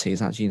reality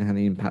is actually having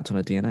an impact on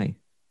her DNA,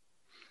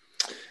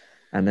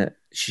 and that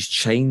she's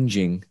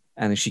changing,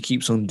 and if she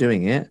keeps on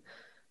doing it,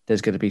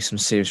 there's going to be some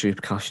serious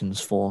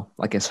repercussions for,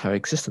 I guess, her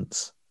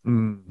existence.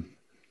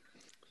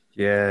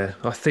 Yeah,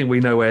 I think we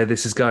know where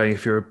this is going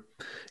if you're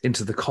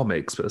into the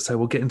comics, but so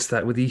we'll get into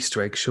that with the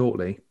Easter egg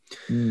shortly.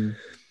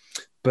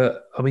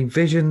 But I mean,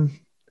 Vision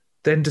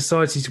then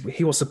decides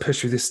he wants to push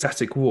through this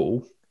static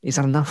wall. He's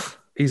had enough.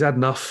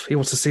 He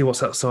wants to see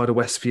what's outside of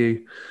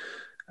Westview.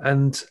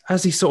 And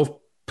as he's sort of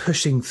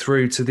pushing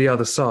through to the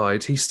other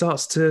side, he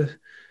starts to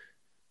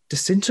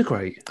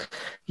disintegrate.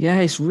 Yeah,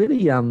 it's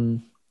really...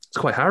 it's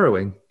quite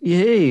harrowing. Yeah,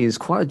 it is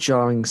quite a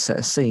jarring set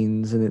of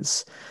scenes, and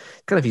it's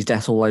kind of his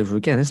death all over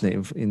again, isn't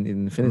it, in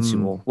Infinity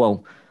War?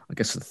 Well, I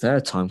guess the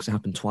third time, because it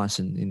happened twice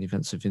in the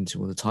events of Infinity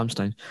War, the Time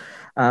Stone.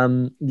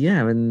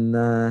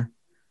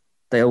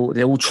 They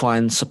all try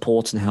and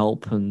support and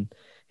help, and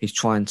he's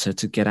trying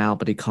to get out,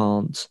 but he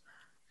can't.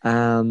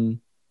 And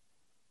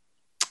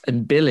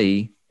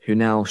Billy, who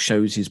now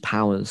shows his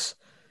powers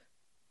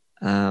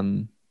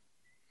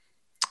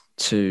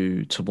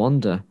to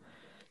Wanda,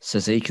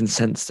 says that he can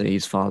sense that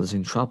his father's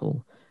in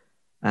trouble,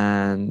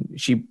 and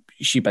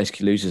she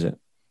basically loses it,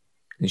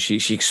 and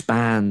she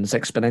expands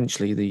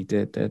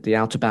exponentially the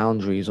outer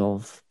boundaries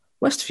of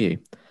Westview,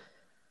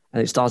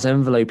 and it starts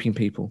enveloping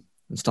people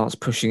and starts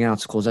pushing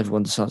out. Of course,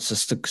 everyone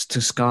starts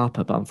to scarp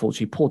her, but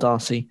unfortunately, poor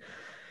Darcy,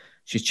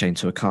 she's chained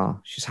to a car,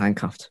 she's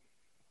handcuffed,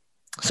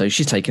 so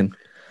she's taken,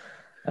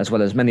 as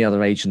well as many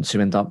other agents who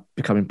end up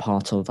becoming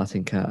part of, I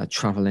think, a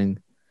traveling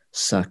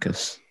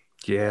circus.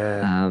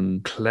 Yeah,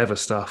 clever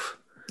stuff.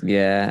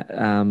 Yeah,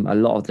 a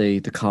lot of the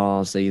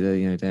cars,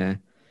 they're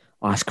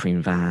ice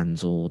cream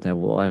vans or they're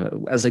whatever.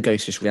 As they go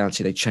through this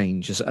reality, they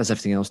change as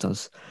everything else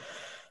does.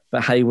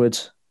 But Hayward,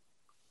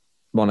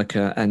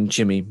 Monica, and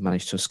Jimmy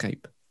manage to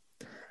escape,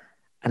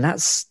 and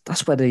that's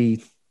where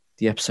the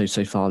episode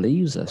so far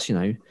leaves us.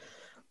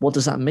 What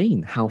does that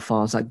mean? How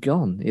far has that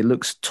gone? It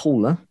looks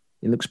taller,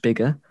 it looks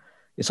bigger,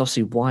 it's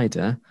obviously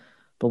wider,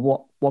 but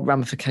what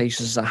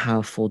ramifications does that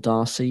have for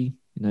Darcy?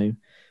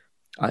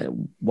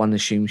 One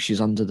assumes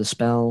she's under the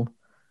spell,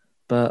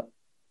 but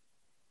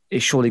it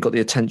surely got the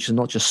attention,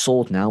 not just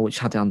Sword now, which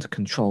had it under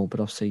control, but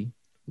obviously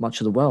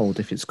much of the world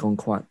if it's gone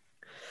quite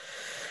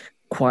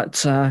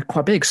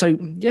big. So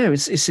yeah,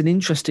 it's an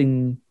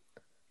interesting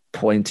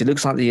point. It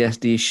looks like the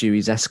issue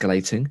is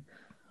escalating.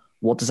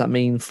 What does that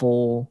mean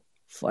for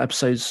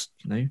episodes,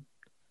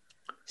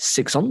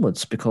 6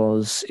 onwards?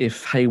 Because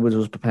if Hayward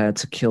was prepared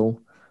to kill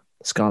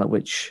Scarlet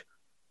Witch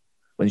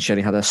when she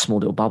only had a small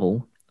little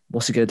bubble,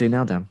 what's he going to do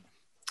now, Dan?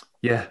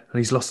 Yeah, and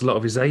he's lost a lot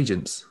of his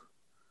agents.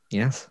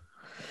 Yes.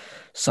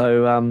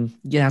 So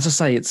as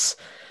I say,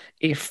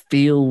 it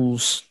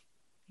feels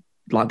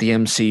like the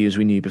MCU as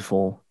we knew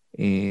before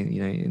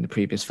in the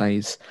previous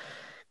phase,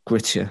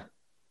 grittier,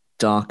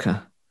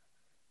 darker.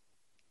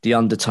 The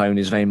undertone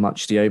is very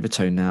much the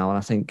overtone now, and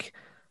I think.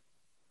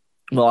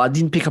 Well, I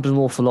didn't pick up an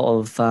awful lot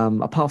of,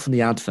 apart from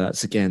the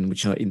adverts again,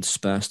 which are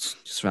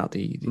interspersed just throughout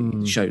the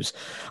shows.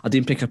 I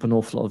didn't pick up an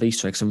awful lot of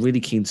Easter eggs. I'm really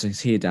keen to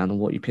hear, Dan, on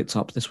what you picked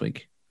up this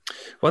week.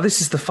 Well,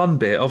 this is the fun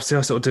bit. Obviously,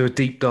 I sort of do a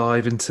deep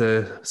dive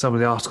into some of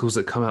the articles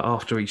that come out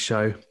after each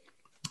show.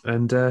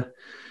 And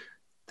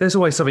there's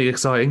always something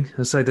exciting.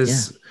 And so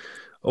there's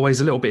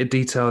always a little bit of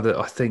detail that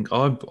I think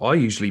I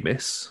usually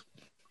miss,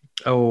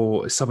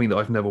 or something that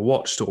I've never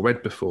watched or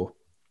read before.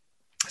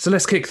 So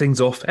let's kick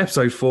things off.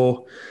 Episode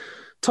 4,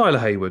 Tyler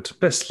Hayward.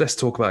 Let's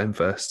talk about him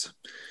first.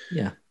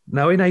 Yeah.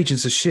 Now, in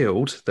Agents of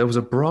S.H.I.E.L.D., there was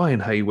a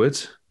Brian Hayward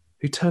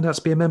who turned out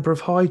to be a member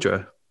of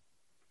Hydra.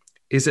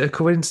 Is it a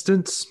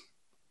coincidence?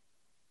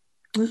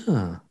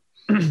 Okay.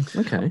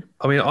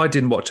 I mean, I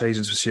didn't watch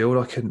Agents of S.H.I.E.L.D.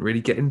 I couldn't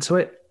really get into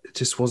it. It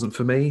just wasn't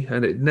for me.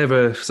 And it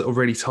never sort of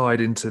really tied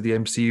into the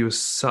MCU as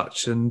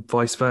such, and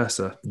vice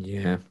versa.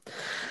 Yeah.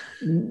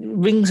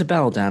 Rings a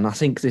bell, Dan. I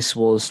think this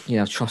was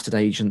a trusted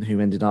agent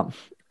who ended up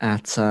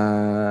at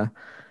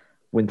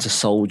Winter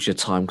Soldier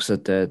time, because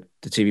the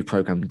TV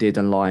program did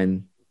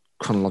align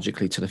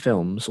chronologically to the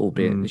films,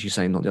 albeit, as you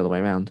say, not the other way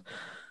around.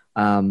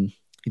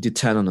 He did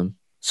turn on them.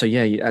 So,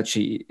 yeah,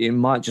 actually, it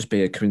might just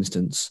be a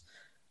coincidence.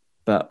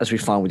 But as we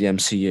find with the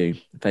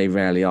MCU, very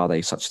rarely are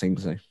they such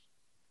things, though.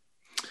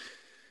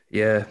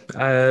 Yeah.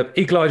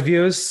 Eagle-eyed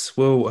viewers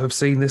will have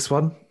seen this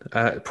one.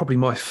 Probably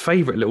my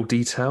favourite little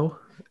detail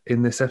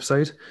in this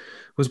episode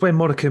was when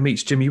Monica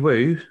meets Jimmy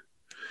Woo.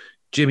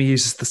 Jimmy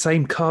uses the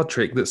same card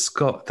trick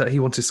that he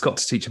wanted Scott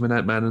to teach him in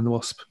Ant-Man and the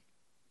Wasp.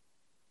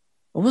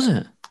 What was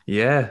it?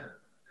 Yeah.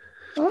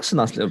 Oh, that's a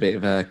nice little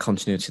bit of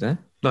continuity there.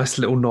 Nice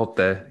little nod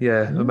there.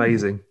 Yeah,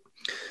 amazing.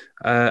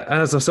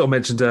 As I sort of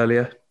mentioned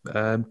earlier,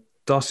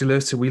 Darcy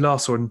Lewis, who we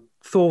last saw in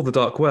Thor: The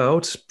Dark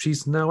World,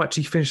 she's now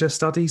actually finished her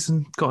studies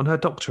and gotten her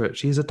doctorate.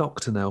 She's a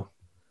doctor now.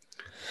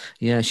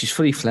 Yeah, she's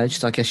fully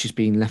fledged. I guess she's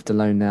been left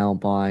alone now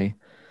by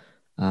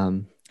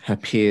her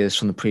peers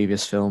from the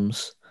previous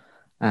films,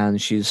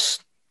 and she's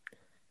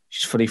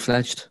fully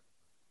fledged.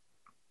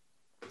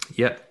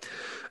 Yeah.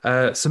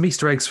 Some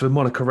Easter eggs for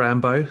Monica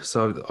Rambeau.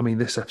 So, I mean,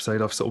 this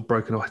episode I've sort of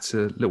broken out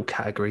into little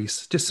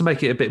categories just to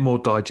make it a bit more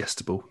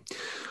digestible.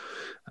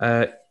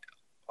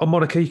 On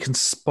Monica, you can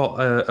spot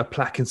a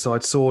plaque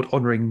inside Sword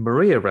honouring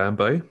Maria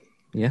Rambeau,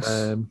 yes,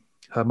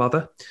 her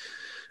mother.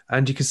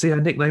 And you can see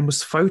her nickname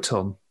was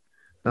Photon.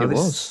 Now,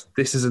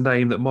 this is a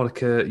name that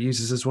Monica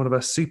uses as one of her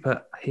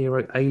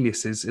superhero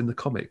aliases in the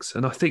comics.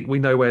 And I think we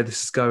know where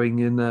this is going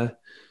in the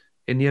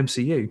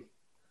MCU.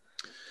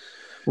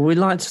 Well, we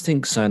like to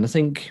think so. And I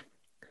think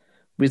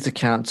with the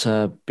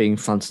character being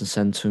front and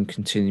centre and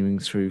continuing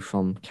through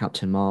from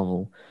Captain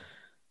Marvel,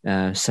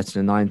 set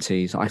in the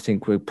 90s, I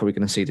think we're probably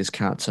going to see this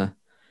character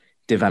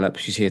develop.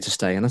 She's here to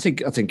stay. And I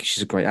think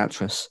she's a great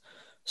actress.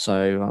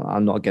 So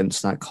I'm not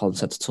against that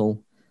concept at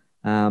all.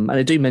 And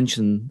I do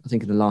mention, I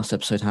think in the last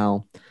episode,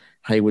 how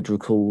Hayward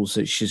recalls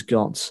that she's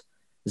got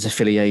this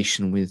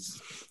affiliation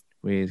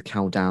with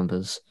Carol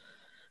Danvers.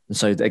 And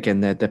so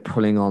again, they're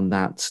pulling on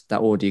that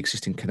already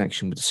existing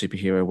connection with the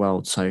superhero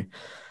world. So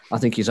I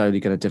think he's only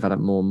going to develop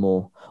more and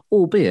more.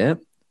 Albeit,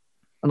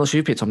 I'm not sure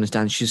you picked up on this,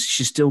 Dan.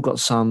 She's still got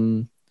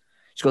some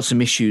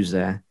issues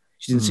there.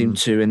 She didn't seem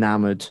too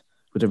enamored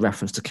with a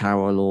reference to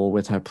Carol or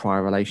with her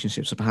prior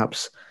relationships. So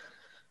perhaps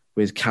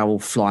with Carol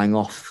flying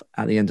off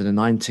at the end of the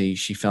 90s,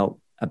 she felt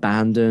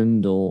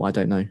abandoned, or I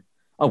don't know.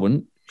 I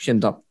wouldn't. She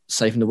ended up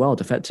saving the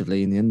world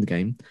effectively in the end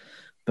game.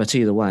 But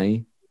either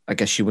way, I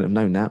guess she wouldn't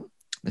have known that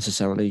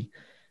necessarily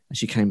as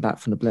she came back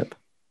from the blip.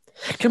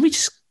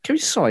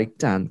 Sorry,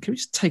 Dan, can we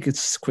just take a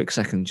quick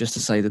second just to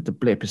say that the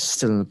blip is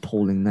still an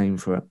appalling name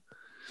for it?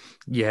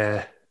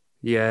 Yeah.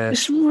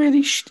 It's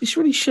really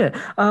shit.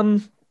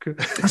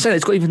 I say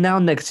it's got even now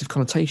negative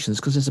connotations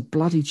because there's a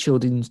bloody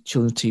children's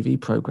TV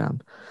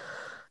program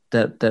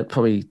that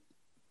probably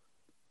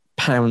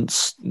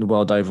parents the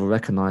world over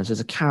recognise. There's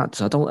a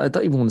character. I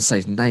don't even want to say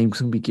his name because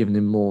I'm going to be giving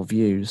him more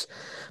views.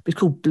 But it's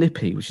called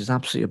Blippy, which is an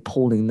absolutely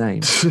appalling name.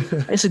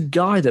 It's a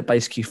guy that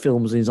basically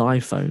films his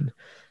iPhone,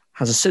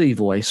 has a silly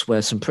voice,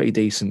 wears some pretty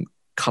decent,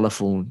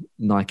 colourful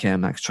Nike Air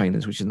Max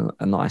trainers, which is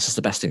nice. That's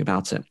the best thing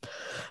about it.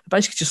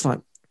 Basically, just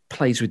like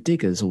plays with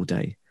diggers all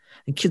day,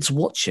 and kids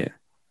watch it.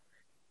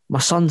 My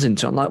son's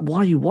into it. I'm like, why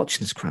are you watching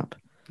this crap?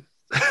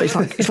 But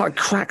it's like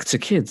crack to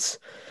kids.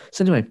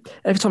 So anyway,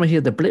 every time I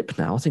hear the blip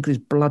now, I think of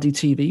this bloody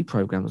TV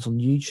program that's on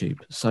YouTube.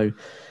 So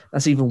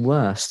that's even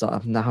worse that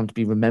I'm now having to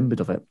be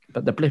remembered of it.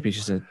 But the blip is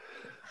just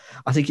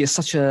I think it's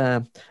such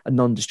a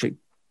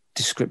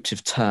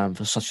non-descriptive term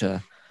for such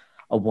a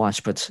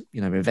widespread,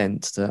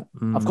 event that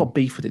I've got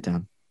beef with it,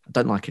 Dan. I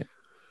don't like it.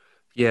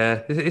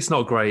 Yeah, it's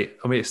not great.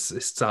 I mean, it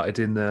started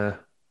in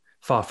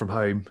Far From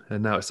Home,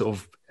 and now it sort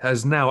of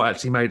has now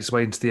actually made its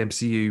way into the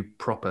MCU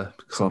proper.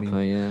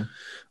 Yeah.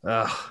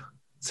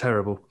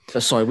 Terrible.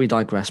 Sorry, we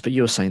digress, but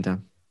you were saying,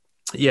 Dan.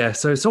 Yeah,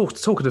 so it's all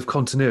talking of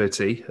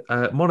continuity.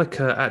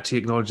 Monica actually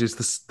acknowledges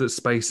that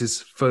space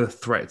is for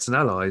threats and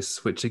allies,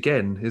 which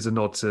again is a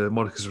nod to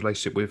Monica's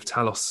relationship with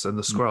Talos and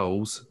the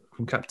Skrulls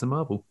from Captain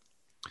Marvel.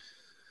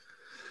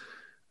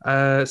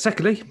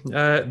 Secondly,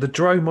 the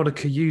drone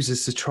Monica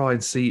uses to try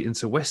and see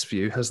into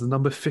Westview has the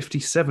number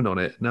 57 on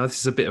it. Now, this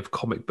is a bit of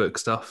comic book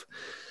stuff.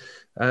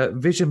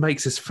 Vision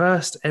makes his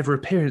first ever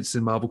appearance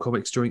in Marvel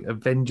Comics during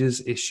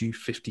Avengers issue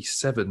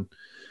 57.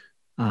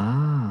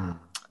 Ah.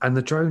 And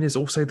the drone is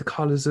also the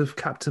colours of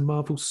Captain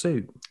Marvel's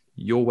suit.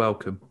 You're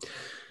welcome.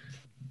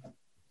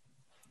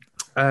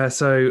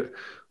 So,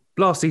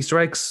 last Easter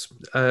eggs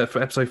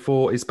for episode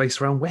 4 is based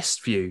around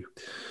Westview.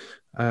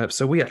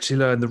 So we actually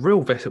learn the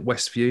real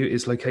Westview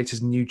is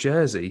located in New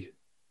Jersey.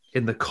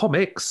 In the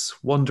comics,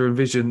 Wanda and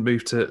Vision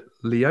moved to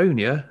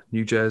Leonia,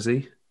 New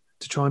Jersey,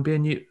 to try and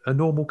be a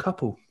normal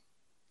couple.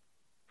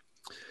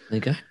 There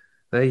you go.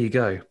 There you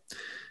go.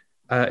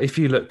 If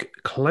you look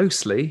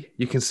closely,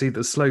 you can see that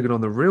the slogan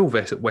on the real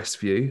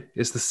Westview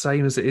is the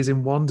same as it is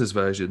in Wanda's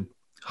version.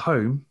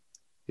 Home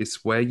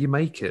is where you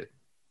make it.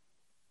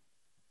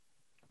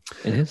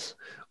 It is.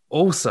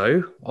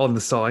 Also, on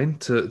the sign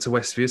to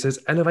Westview, it says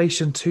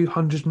Elevation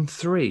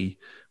 203.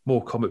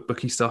 More comic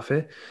booky stuff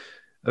here.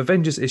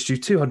 Avengers issue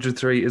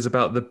 203 is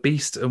about the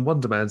Beast and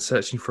Wonder Man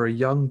searching for a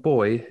young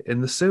boy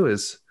in the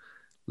sewers.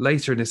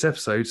 Later in this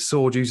episode,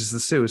 Sword uses the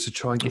sewers to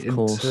try and get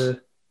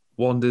into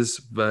Wanda's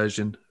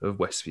version of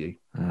Westview.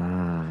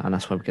 And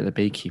that's why we get the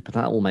beekeeper.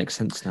 That all makes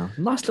sense now.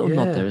 Nice little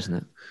nod there,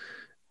 isn't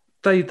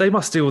it? They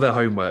must do all their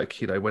homework,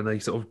 when they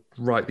sort of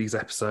write these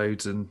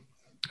episodes and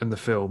the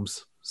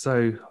films.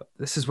 So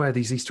this is where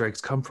these Easter eggs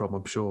come from,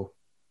 I'm sure.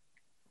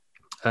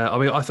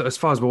 I thought, as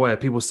far as I'm aware,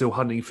 people are still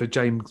hunting for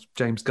James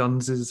Gunn's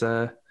Guardians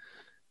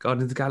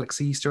of the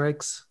Galaxy Easter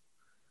eggs.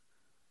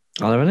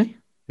 Are there any?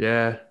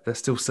 Yeah, they're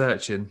still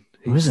searching.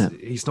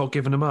 He's not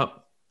giving them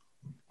up.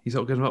 He's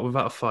not giving them up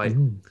without a fight.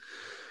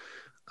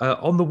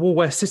 On the wall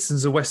where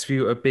citizens of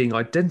Westview are being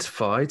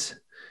identified,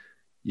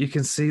 you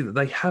can see that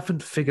they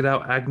haven't figured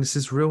out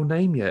Agnes's real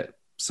name yet.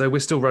 So we're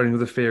still running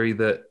with the theory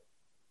that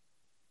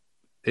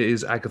it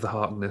is Agatha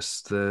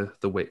Harkness, the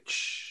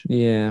witch.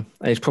 Yeah,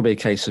 it's probably a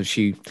case of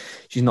she's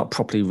not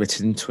properly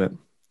written into it,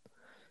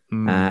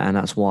 and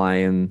that's why.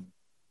 And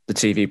the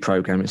TV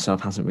program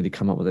itself hasn't really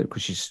come up with it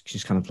because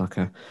she's kind of like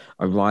a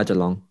ride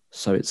along.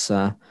 So it's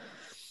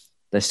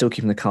they're still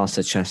keeping the cards to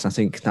their chest. I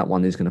think that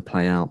one is going to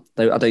play out.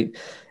 Though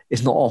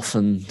it's not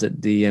often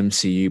that the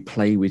MCU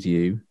play with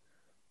you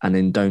and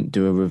then don't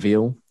do a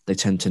reveal. They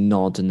tend to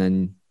nod and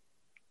then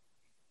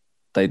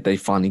they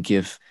finally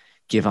give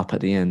up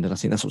at the end, and I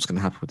think that's what's going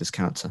to happen with this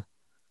character.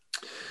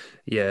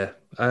 Yeah.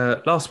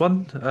 Last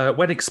one.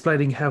 When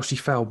explaining how she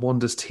found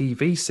Wanda's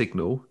TV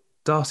signal,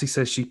 Darcy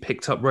says she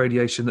picked up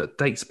radiation that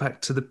dates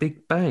back to the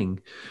Big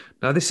Bang.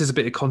 Now, this is a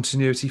bit of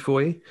continuity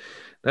for you.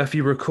 Now, if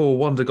you recall,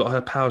 Wanda got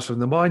her powers from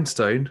the Mind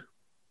Stone,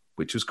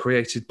 which was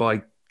created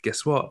by,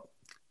 guess what?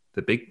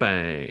 The Big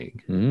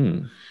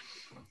Bang.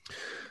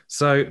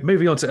 So,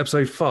 moving on to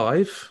episode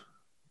 5.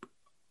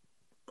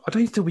 I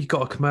don't think we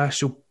got a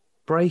commercial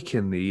break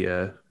in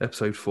the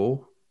episode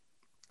 4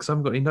 because I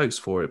haven't got any notes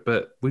for it,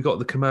 but we got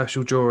the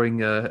commercial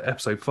during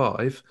episode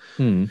 5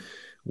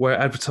 where it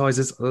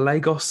advertises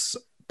Lagos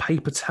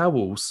paper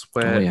towels,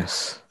 where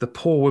the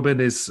poor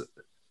woman is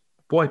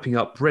wiping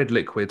up red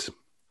liquid,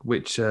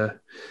 which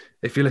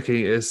if you're looking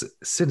at it as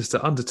sinister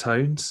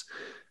undertones,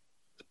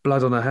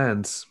 blood on her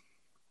hands.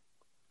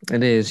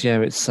 It is, yeah.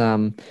 It's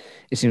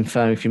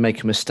infernal. If you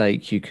make a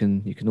mistake, you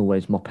can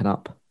always mop it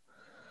up.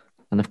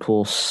 And of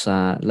course,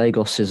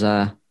 Lagos is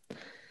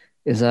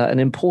an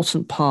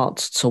important part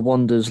to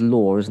Wanda's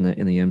lore, isn't it,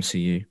 in the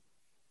MCU?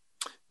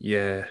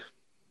 Yeah.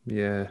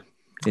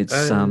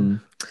 It's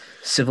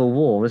Civil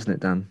War, isn't it,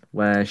 Dan?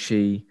 Where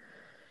she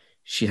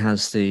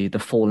has the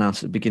fallout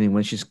at the beginning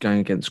when she's going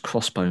against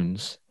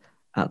Crossbones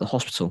at the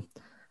hospital,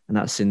 and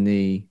that's in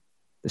the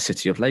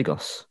city of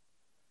Lagos.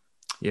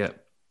 Yeah.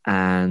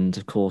 And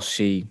of course,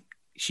 she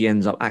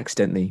ends up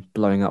accidentally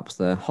blowing up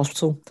the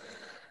hospital.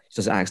 She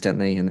does it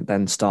accidentally, and it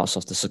then starts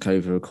off the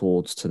Sokovia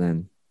Accords to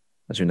then,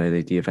 as we know,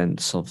 the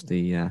events of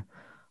the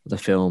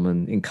film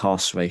and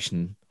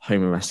incarceration,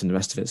 home arrest, and the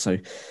rest of it. So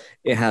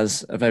it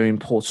has a very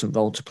important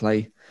role to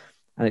play,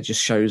 and it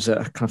just shows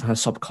that kind of her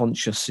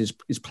subconscious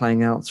is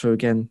playing out through,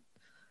 again,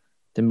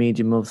 the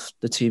medium of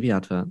the TV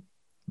advert.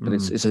 But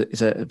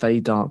it's a very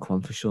dark one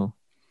for sure.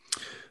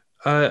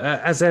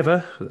 As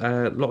ever,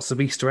 lots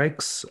of Easter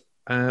eggs,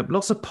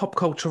 lots of pop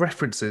culture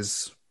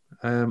references,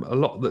 a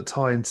lot that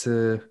tie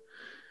into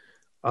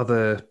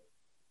other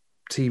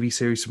TV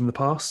series from the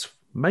past,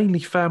 mainly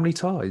Family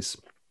Ties.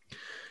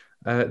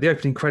 The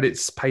opening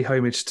credits pay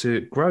homage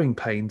to Growing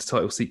Pains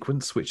title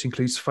sequence, which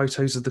includes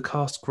photos of the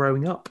cast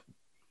growing up.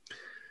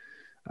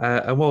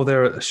 And while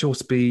there are sure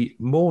to be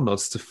more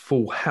nods to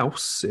Full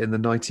House in the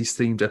 90s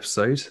themed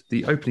episode,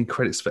 the opening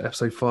credits for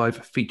episode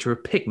 5 feature a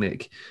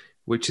picnic,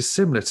 which is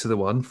similar to the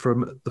one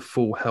from the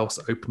Full House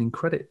opening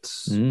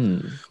credits.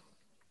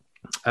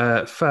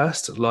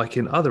 First, like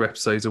in other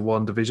episodes of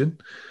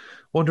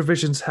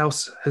WandaVision's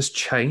house has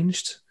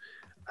changed,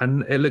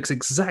 and it looks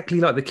exactly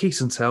like the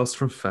Keaton's house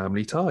from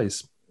Family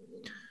Ties.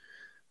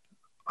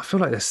 I feel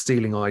like they're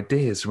stealing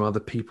ideas from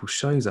other people's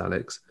shows,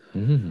 Alex.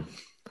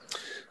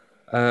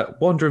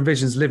 Wanda and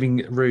Vision's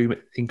living room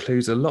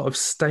includes a lot of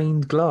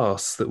stained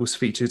glass that was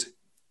featured,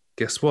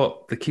 guess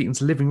what, the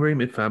Keaton's living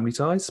room in Family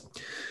Ties.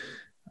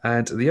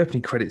 And the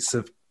opening credits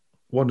of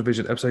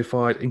WandaVision episode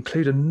 5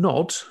 include a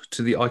nod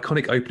to the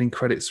iconic opening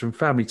credits from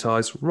Family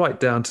Ties, right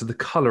down to the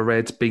colour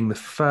red being the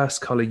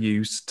first colour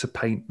used to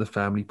paint the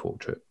family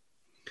portrait.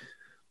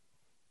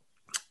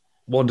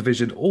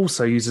 WandaVision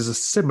also uses a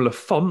similar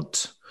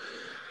font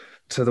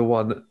to the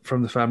one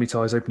from the Family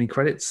Ties opening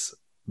credits.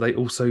 They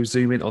also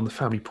zoom in on the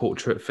family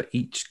portrait for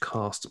each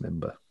cast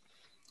member.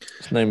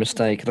 It's no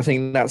mistake. And I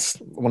think that's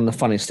one of the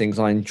funniest things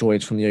I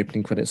enjoyed from the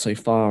opening credits so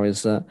far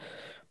is that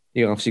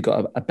you obviously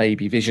got a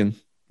baby Vision.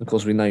 Of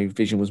course, we know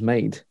Vision was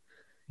made.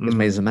 He was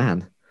made as a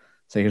man.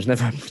 So he was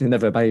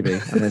never a baby.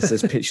 And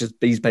there's pictures,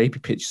 these baby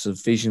pictures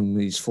of Vision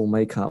with his full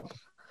makeup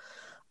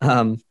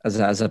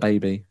as a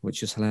baby,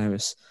 which is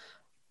hilarious.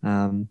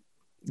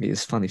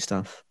 It's funny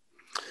stuff.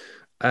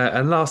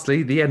 And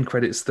lastly, the end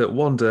credits that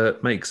Wanda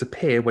makes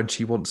appear when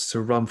she wants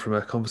to run from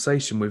her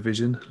conversation with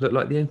Vision look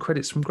like the end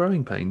credits from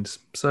Growing Pains.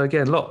 So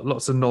again,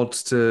 lots of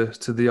nods to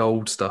the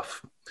old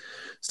stuff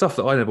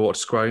that I never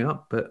watched growing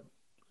up, but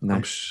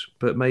No.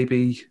 But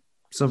maybe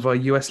some of our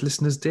US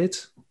listeners did.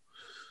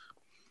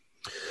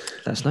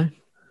 Let us know.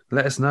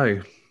 Let us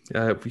know.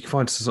 If you can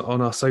find us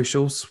on our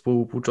socials,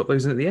 we'll drop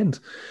those in at the end.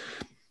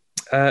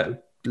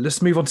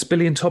 Let's move on to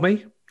Billy and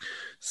Tommy.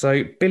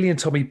 So Billy and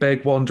Tommy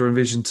beg Wanda and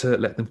Vision to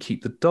let them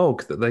keep the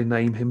dog that they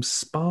name him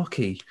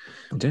Sparky.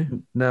 I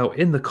do. Now,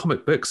 in the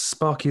comic books,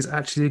 Sparky is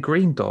actually a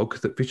green dog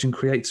that Vision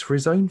creates for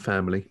his own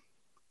family.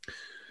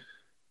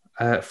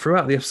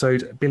 Throughout the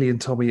episode, Billy and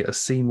Tommy are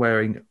seen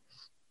wearing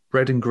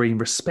red and green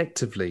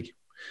respectively.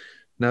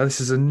 Now,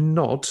 this is a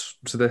nod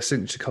to their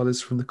signature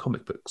colours from the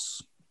comic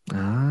books.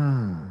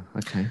 Ah,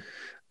 okay.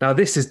 Now,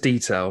 this is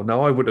detail.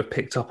 Now, I would have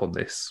picked up on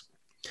this.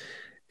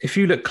 If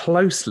you look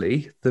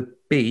closely, the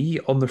B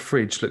on the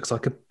fridge looks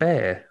like a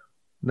bear.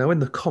 Now, in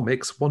the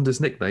comics, Wanda's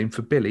nickname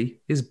for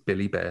Billy is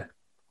Billy Bear.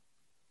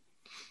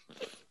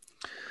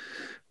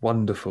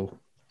 Wonderful.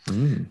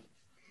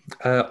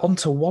 On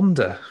to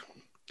Wanda.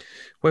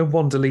 When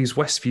Wanda leaves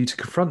Westview to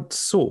confront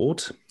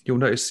Sword, you'll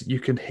notice you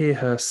can hear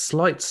her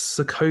slight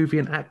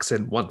Sokovian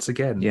accent once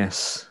again.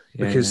 Yes.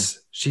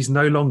 Because she's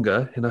no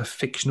longer in a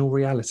fictional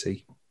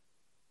reality.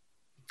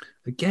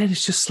 Again,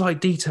 it's just slight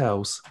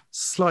details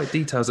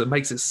that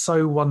makes it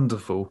so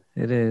wonderful.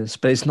 It is,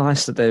 but it's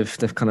nice that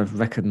they've kind of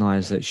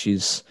recognised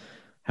that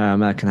her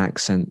American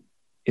accent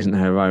isn't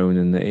her own,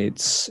 and that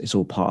it's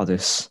all part of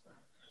this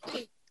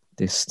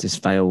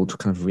veiled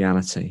kind of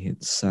reality.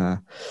 It's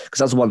because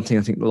that's one thing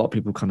I think a lot of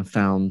people kind of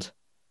found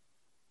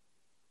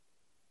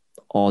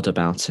odd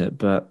about it,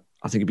 but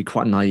I think it'd be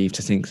quite naive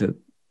to think that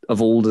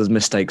of all the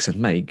mistakes they'd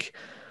make,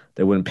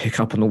 they wouldn't pick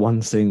up on the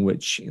one thing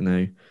which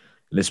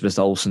Elizabeth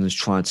Olsen has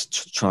tried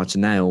to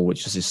nail,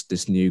 which is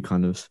this new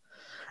kind of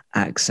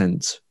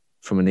accent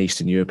from an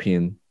Eastern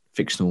European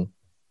fictional,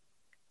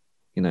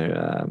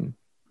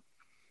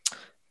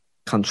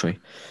 country.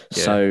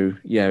 Yeah. So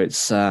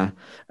it's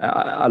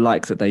I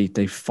like that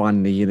they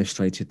finally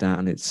illustrated that,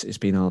 and it's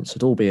been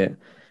answered, albeit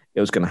it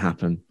was going to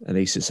happen. At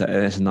least it's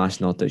a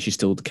nice nod that she's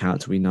still the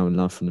character we know and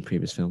love from the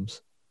previous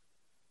films.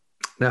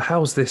 Now,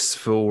 how's this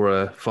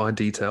for fine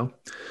detail?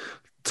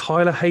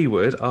 Tyler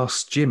Hayward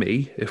asked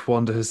Jimmy if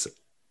Wanda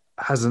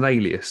has an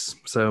alias.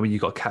 So,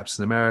 you've got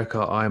Captain America,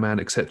 Iron Man,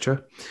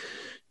 etc.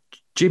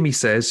 Jimmy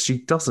says she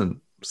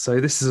doesn't. So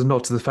this is a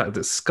nod to the fact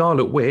that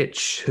Scarlet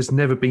Witch has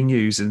never been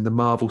used in the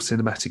Marvel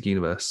Cinematic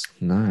Universe.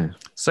 No.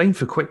 Same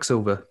for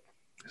Quicksilver,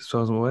 as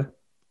far as I'm aware.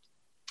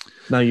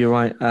 No, you're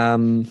right.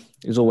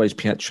 It was always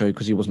Pietro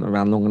because he wasn't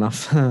around long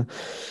enough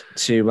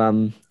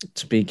to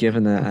be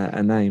given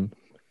a name.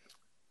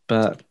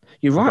 But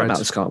you're right about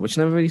the Scarlet Witch.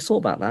 I never really thought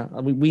about that.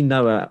 I mean, we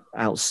know her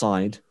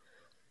outside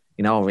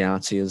in our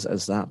reality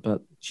as that,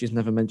 but she's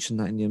never mentioned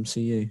that in the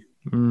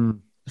MCU.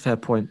 Fair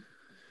point.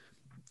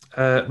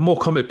 More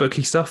comic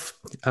booky stuff.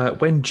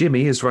 When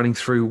Jimmy is running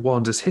through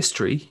Wanda's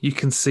history, you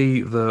can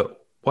see the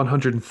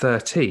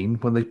 113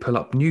 when they pull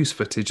up news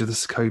footage of the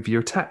Sokovia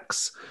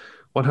attacks.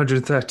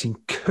 113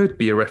 could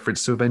be a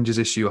reference to Avengers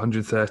issue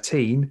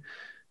 113,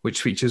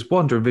 which features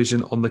Wanda and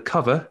Vision on the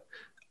cover,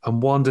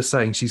 and Wanda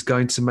saying she's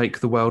going to make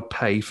the world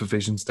pay for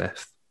Vision's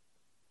death.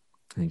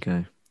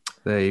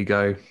 There you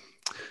go.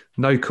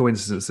 No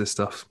coincidence, this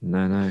stuff.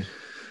 No.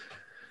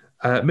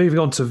 Moving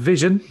on to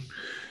Vision.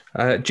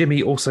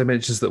 Jimmy also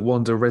mentions that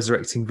Wanda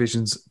resurrecting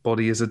Vision's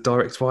body is a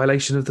direct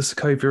violation of the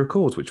Sokovia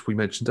Accord, which we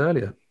mentioned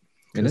earlier.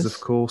 It Because, is.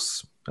 of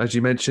course, as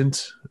you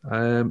mentioned,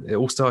 it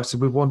all started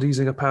with Wanda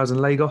using her powers in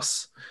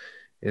Lagos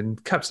in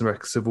Captain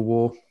America Civil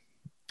War.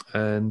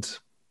 And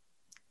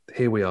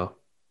here we are.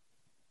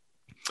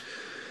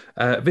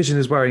 Vision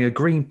is wearing a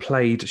green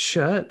plaid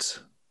shirt,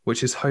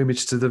 which is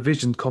homage to the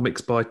Vision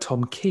comics by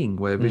Tom King,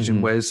 where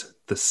Vision wears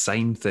the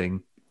same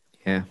thing.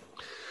 Yeah.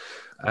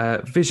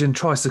 Vision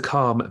tries to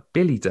calm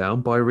Billy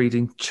down by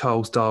reading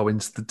Charles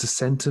Darwin's The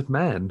Descent of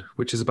Man,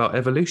 which is about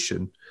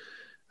evolution.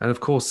 And of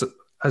course,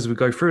 as we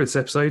go through this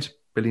episode,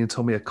 Billy and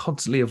Tommy are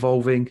constantly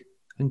evolving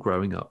and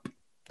growing up.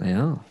 They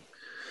are.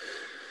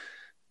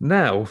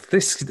 Now,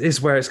 this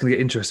is where it's going to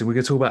get interesting. We're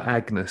going to talk about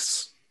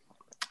Agnes.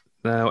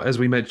 Now, as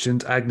we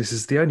mentioned, Agnes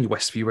is the only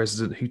Westview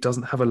resident who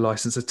doesn't have a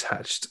license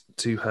attached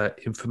to her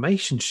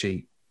information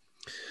sheet.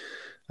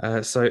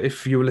 So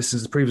if you were listening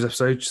to the previous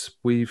episodes,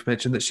 we've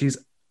mentioned that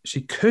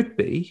she could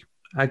be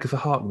Agatha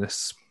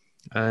Harkness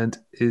and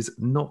is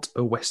not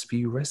a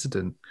Westview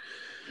resident.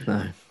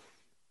 No.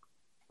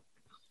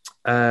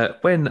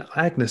 When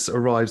Agnes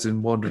arrives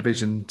in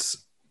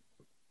WandaVision's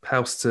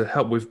house to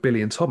help with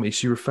Billy and Tommy,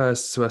 she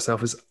refers to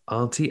herself as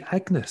Auntie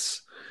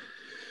Agnes.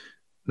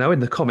 Now, in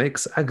the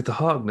comics, Agatha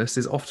Harkness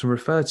is often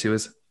referred to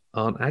as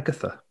Aunt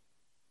Agatha.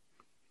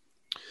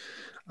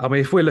 I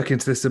mean, if we're looking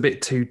into this a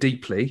bit too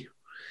deeply,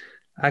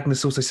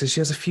 Agnes also says she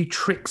has a few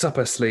tricks up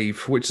her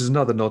sleeve, which is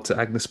another nod to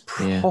Agnes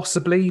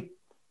possibly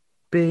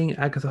being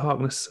Agatha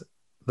Harkness,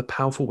 the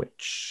powerful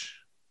witch.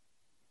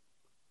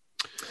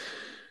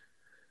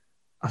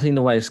 I think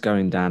the way it's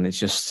going down, it's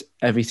just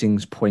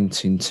everything's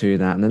pointing to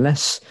that. And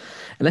unless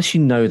you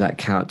know that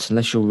character,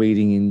 unless you're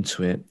reading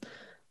into it,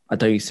 I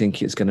don't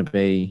think it's going to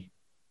be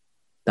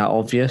that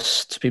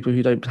obvious to people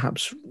who don't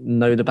perhaps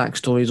know the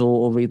backstories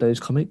or read those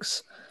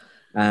comics.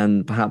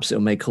 And perhaps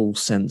it'll make all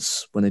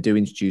sense when they do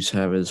introduce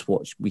her as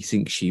what we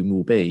think she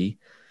will be.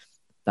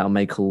 That'll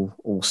make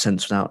all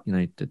sense without,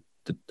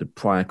 the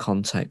prior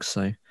context.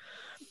 So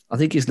I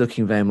think it's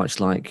looking very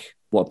much like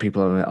what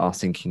people are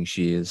thinking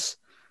she is.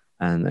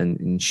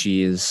 And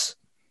she is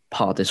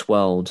part of this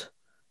world,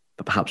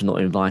 but perhaps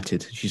not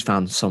invited. She's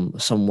found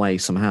some way,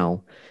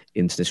 somehow,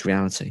 into this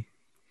reality.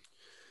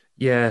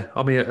 Yeah,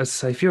 I mean, as I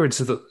say, if you're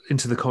into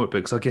the comic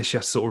books, I guess you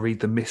have to sort of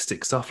read the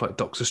mystic stuff like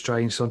Doctor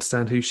Strange to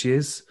understand who she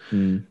is.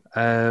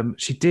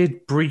 She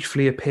did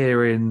briefly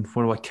appear in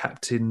one of my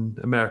Captain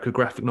America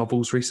graphic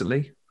novels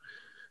recently,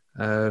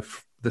 the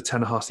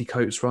Ta-Nehisi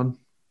Coates run.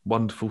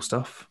 Wonderful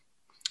stuff.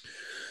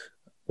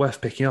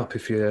 Worth picking up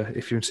if you're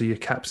into your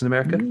Captain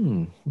America.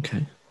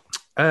 Okay.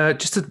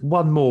 Just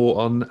one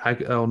more on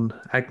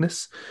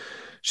Agnes.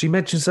 She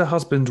mentions her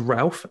husband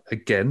Ralph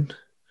again,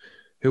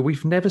 who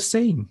we've never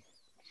seen.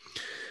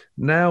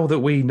 Now that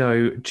we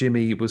know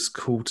Jimmy was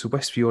called to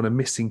Westview on a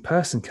missing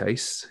person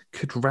case,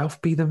 could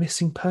Ralph be the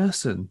missing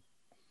person?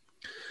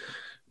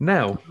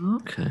 Now,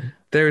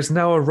 there is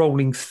now a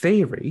rolling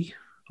theory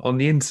on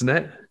the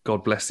internet,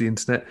 God bless the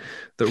internet,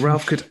 that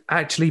Ralph could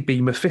actually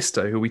be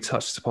Mephisto, who we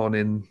touched upon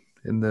in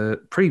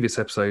the previous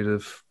episode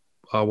of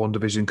our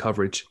WandaVision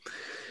coverage.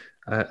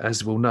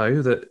 As we'll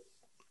know, that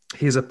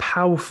he is a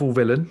powerful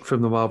villain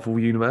from the Marvel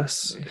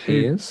Universe.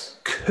 He is.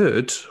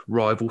 Could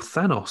rival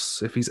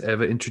Thanos if he's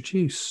ever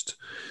introduced.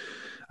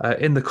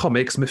 In the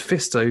comics,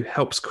 Mephisto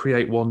helps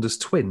create Wanda's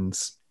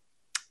twins.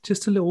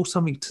 Just a little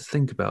something to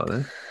think about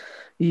there.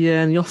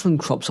 Yeah, and he often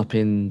crops up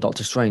in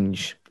Doctor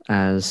Strange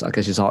as, I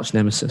guess, his arch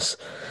nemesis.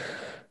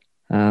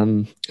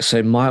 So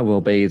it might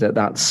well be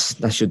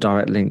that's your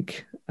direct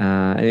link.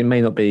 And it may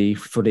not be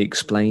fully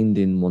explained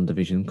in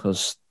WandaVision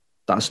because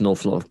that's an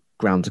awful lot of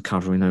ground to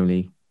cover in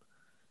only,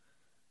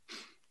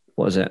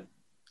 what is it?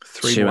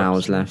 2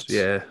 hours left.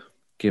 Yeah.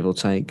 Give or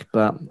take.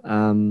 But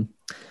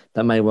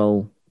that may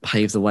well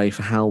pave the way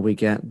for how we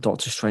get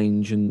Doctor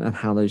Strange and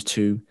how those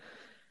two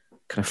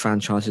kind of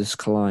franchises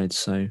collide.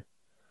 So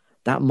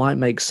that might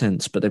make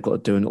sense, but they've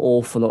got to do an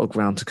awful lot of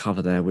ground to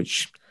cover there,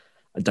 which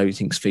I don't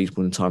think is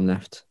feasible in the time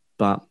left.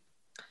 But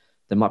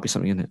there might be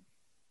something in it.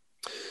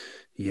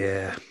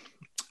 Yeah.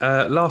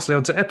 Lastly,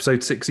 on to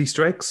episode 6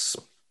 Easter eggs.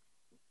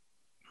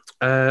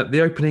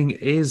 The opening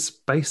is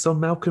based on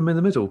Malcolm in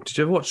the Middle. Did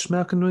you ever watch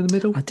Malcolm in the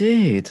Middle? I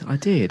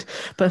did.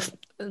 But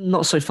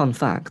not so fun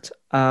fact.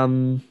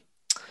 The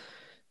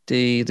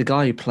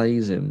guy who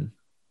plays him,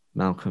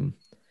 Malcolm,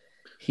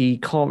 he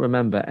can't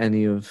remember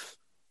any of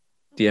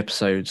the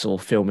episodes or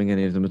filming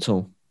any of them at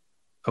all.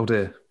 Oh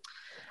dear.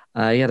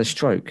 He had a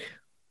stroke.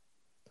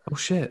 Oh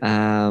shit.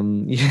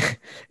 Yeah,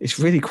 it's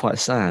really quite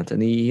sad.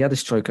 And he had a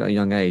stroke at a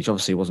young age.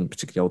 Obviously, he wasn't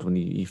particularly old when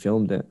he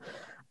filmed it.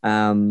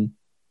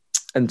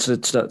 And to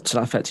that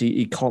effect,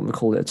 he can't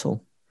recall it at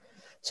all.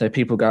 So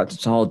people go out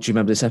to, "Oh, do you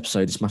remember this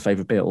episode? It's my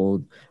favourite bit."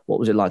 Or, "What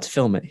was it like to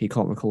film it?" He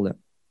can't recall it.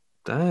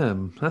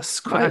 Damn, that's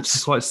quite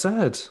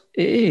sad.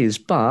 It is,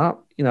 but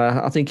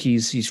I think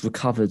he's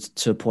recovered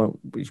to a point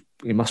which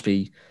he must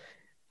be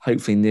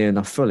hopefully near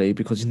enough fully,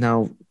 because he's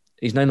no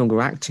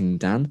longer acting,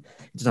 Dan.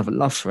 He doesn't have a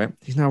love for it.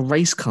 He's now a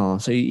race car,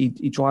 so he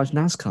drives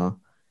NASCAR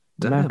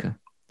in America.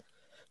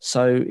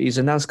 So he's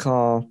a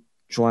NASCAR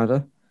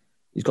driver.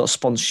 He's got a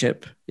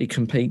sponsorship. He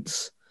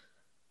competes.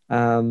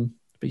 But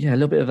yeah, a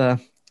little bit of a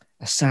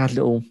sad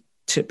little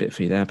tidbit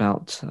for you there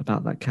about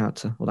that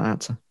character or that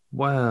actor.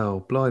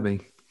 Wow,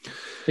 blimey.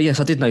 But yes,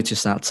 I did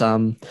notice that.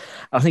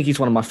 I think he's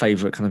one of my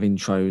favourite kind of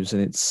intros,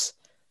 and it's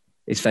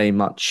very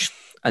much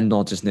a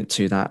nod, isn't it,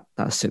 to that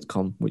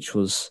sitcom, which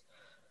was,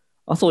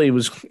 I thought it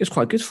was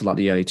quite good for like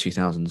the early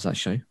 2000s. That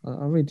show,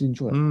 I really did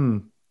enjoy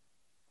it.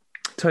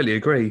 Totally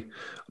agree.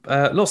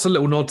 Lots of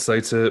little nods though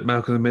to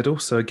Malcolm in the Middle.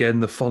 So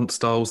again, the font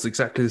style's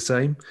exactly the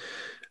same.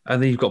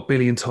 And then you've got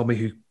Billy and Tommy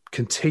who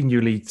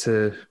continually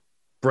to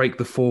break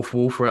the fourth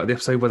wall throughout the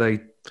episode where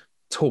they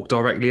talk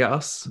directly at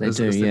us. They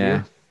do,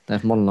 yeah. They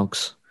have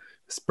monologues.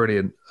 It's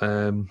brilliant.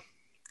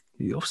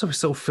 You also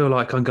sort of feel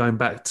like I'm going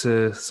back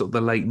to sort of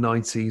the late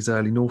 90s,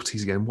 early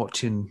noughties again,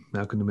 watching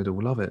Malcolm in the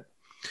Middle. Love it.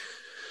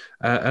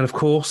 And of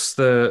course,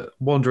 the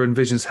Wanda and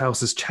Vision's house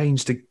has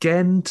changed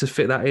again to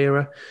fit that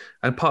era,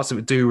 and parts of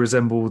it do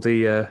resemble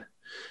the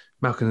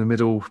Malcolm in the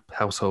Middle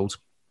household.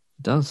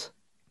 It does.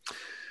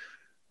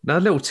 Now, a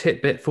little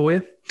tidbit for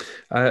you.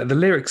 The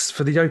lyrics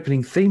for the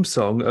opening theme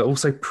song are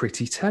also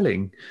pretty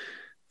telling.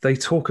 They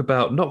talk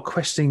about not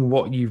questioning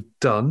what you've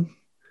done,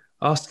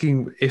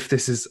 asking if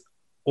this is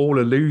all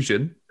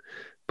illusion,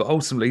 but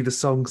ultimately the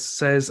song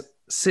says,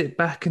 sit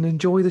back and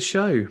enjoy the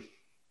show.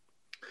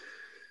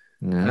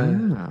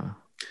 And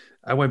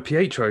when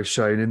Pietro is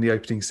shown in the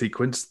opening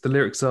sequence, the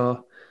lyrics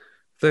are,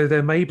 though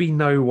there may be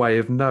no way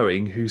of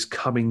knowing who's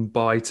coming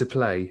by to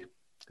play.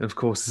 And of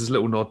course, there's a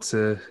little nod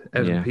to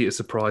Evan Peters'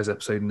 surprise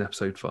episode in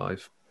episode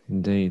 5.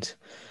 Indeed.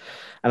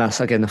 And that's,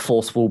 again, the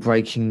fourth wall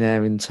breaking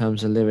there in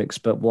terms of lyrics,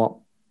 but what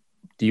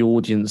the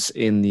audience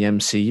in the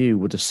MCU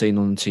would have seen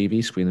on the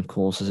TV screen, of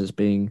course, as it's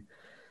being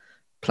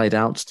played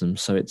out to them.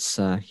 So it's,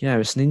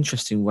 it's an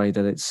interesting way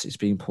that it's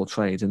being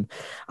portrayed. And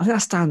I think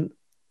that's down...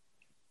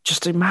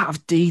 Just the amount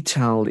of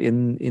detail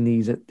in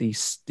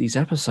these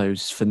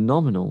episodes is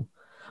phenomenal.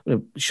 I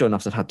mean, sure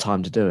enough, they've had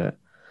time to do it.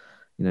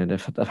 You know,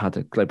 they've had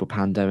a global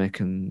pandemic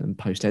and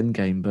post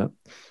Endgame, but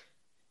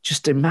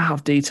just the amount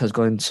of detail has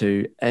gone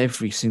into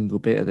every single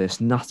bit of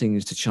this. Nothing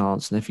is to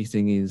chance, and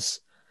everything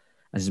is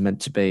as it's meant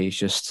to be. It's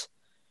just,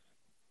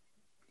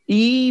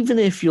 even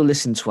if you're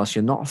listening to us,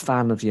 you're not a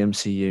fan of the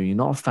MCU, you're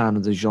not a fan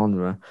of the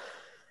genre,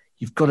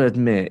 you've got to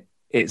admit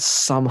it's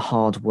some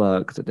hard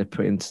work that they've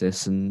put into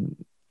this, and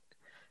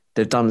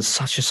they've done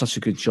such a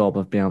good job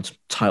of being able to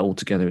tie it all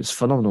together. It's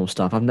phenomenal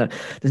stuff.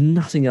 There's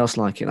nothing else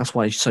like it. That's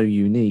why it's so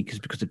unique, is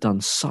because they've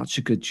done such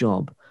a good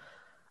job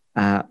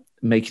at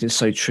making it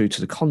so true to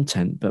the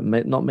content, but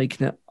not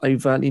making it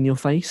overtly in your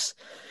face.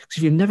 Because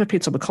if you've never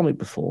picked up a comic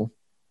before,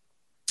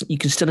 you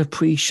can still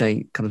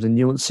appreciate kind of the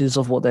nuances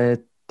of what they're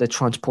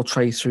trying to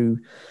portray through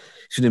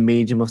the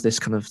medium of this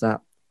kind of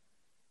that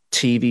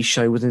TV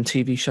show within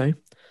TV show.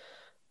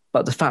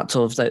 But the fact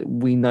of that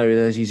we know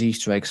there's these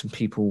Easter eggs and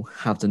people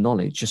have the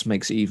knowledge just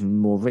makes it even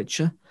more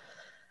richer.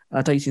 And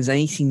I don't think there's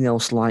anything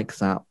else like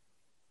that.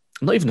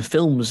 Not even the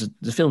films.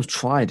 The films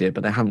tried it,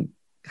 but they haven't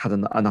had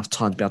enough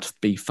time to be able to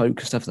be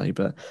focused, have they?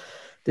 But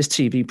this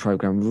TV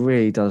program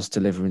really does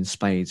deliver in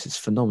spades. It's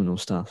phenomenal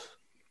stuff.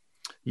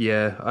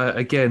 Yeah,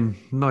 again,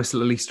 nice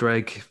little Easter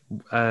egg.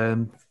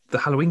 The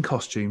Halloween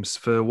costumes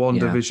for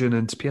WandaVision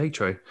and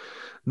Pietro.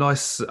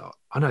 Nice.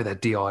 I know they're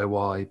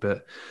DIY,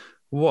 but...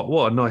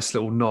 What a nice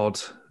little nod,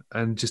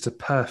 and just a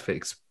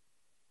perfect.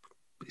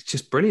 It's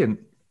just brilliant.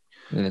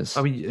 It is.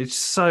 I mean, it's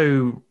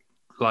so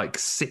like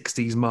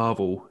 60s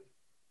Marvel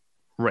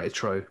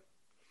retro.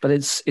 But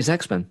it's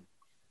X-Men.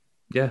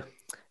 Yeah.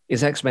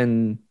 It's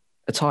X-Men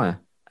attire.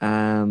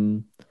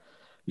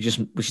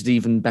 Which is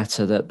even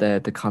better that they're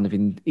the kind of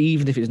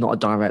even if it's not a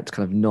direct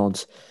kind of nod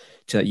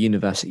to that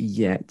universe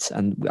yet,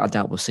 and I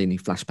doubt we'll see any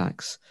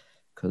flashbacks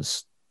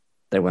because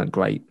they weren't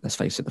great, let's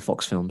face it, the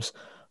Fox films.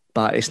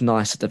 But it's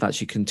nice that they've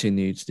actually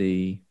continued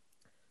the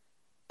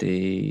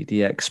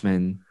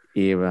X-Men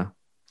era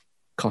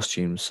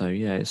costumes. So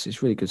yeah,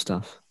 it's really good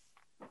stuff.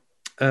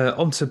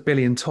 On to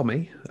Billy and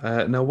Tommy.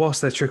 Now,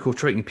 whilst they're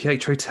trick-or-treating,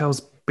 Pietro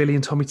tells Billy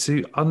and Tommy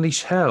to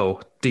unleash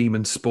hell,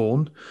 demon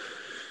spawn.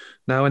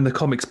 Now, in the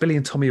comics, Billy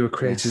and Tommy were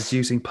created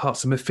using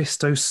parts of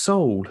Mephisto's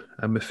soul,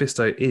 and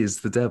Mephisto is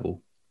the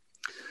devil.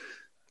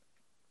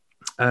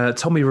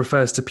 Tommy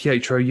refers to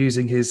Pietro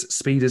using his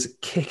speed as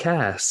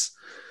kick-ass,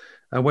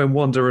 and when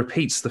Wanda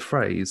repeats the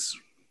phrase.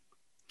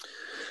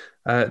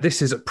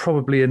 This is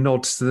probably a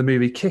nod to the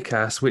movie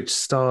Kick-Ass, which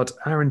starred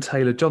Aaron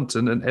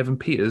Taylor-Johnson and Evan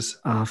Peters.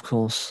 Of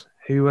course.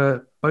 Who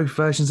are both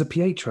versions of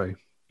Pietro.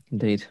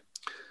 Indeed.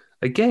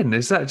 Again,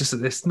 is that just...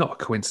 It's not a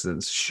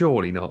coincidence.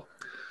 Surely not.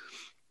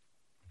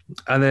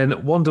 And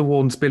then Wanda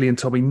warns Billy and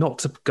Tommy not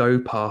to go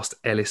past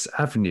Ellis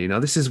Avenue. Now,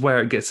 this is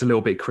where it gets a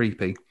little bit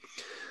creepy.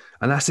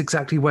 And that's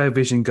exactly where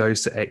Vision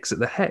goes to exit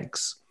the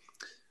Hex.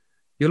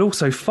 You'll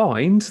also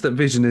find that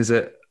Vision is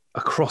at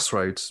a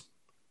crossroads.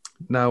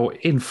 Now,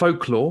 in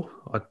folklore,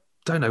 I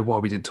don't know why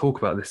we didn't talk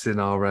about this in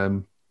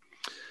our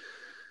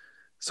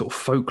sort of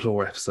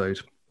folklore episode.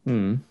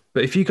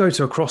 But if you go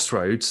to a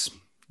crossroads,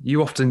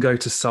 you often go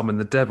to summon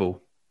the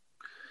devil.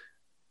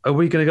 Are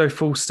we going to go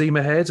full steam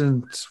ahead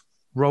and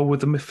roll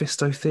with the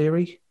Mephisto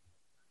theory?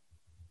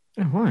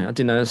 Oh, right, I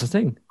didn't know that's a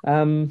thing.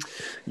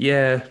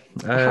 Yeah.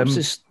 Perhaps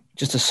it's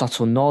just a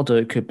subtle nod, or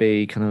it could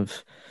be kind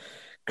of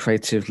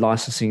creative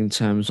licensing in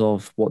terms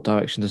of what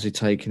direction does he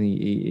take, and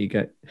he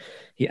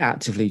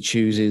actively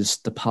chooses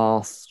the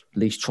path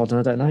least trodden.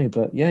 I don't know,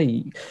 but yeah,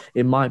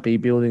 it might be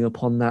building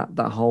upon that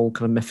whole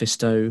kind of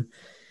Mephisto,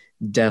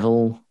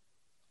 devil,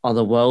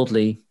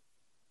 otherworldly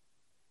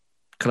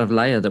kind of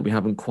layer that we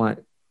haven't quite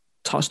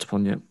touched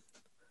upon yet.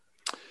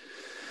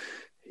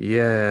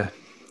 Yeah.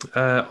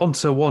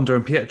 Onto Wanda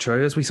and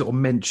Pietro, as we sort of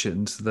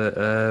mentioned,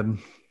 that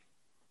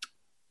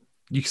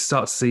you can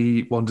start to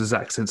see Wanda's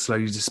accent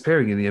slowly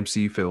disappearing in the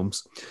MCU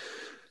films.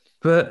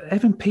 But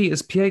Evan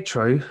Peters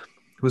Pietro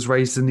was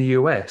raised in the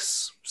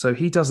US, so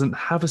he doesn't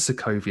have a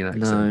Sokovian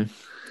accent. No.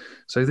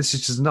 So this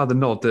is just another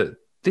nod that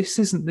this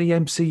isn't the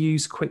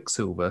MCU's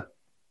Quicksilver.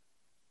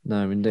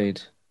 No,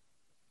 indeed.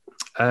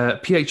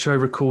 Pietro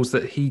recalls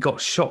that he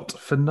got shot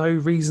for no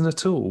reason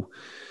at all,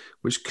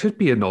 which could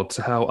be a nod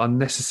to how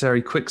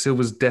unnecessary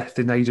Quicksilver's death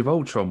in Age of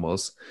Ultron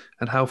was,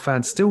 and how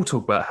fans still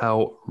talk about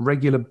how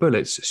regular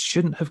bullets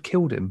shouldn't have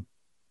killed him.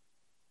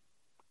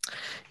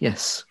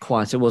 Yes,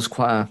 quite. It was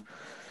quite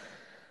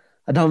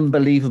an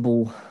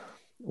unbelievable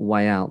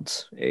way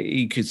out.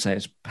 You could say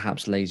it's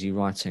perhaps lazy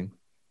writing.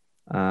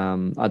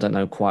 I don't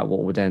know quite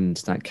what would end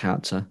that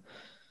character.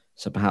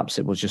 So perhaps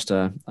it was just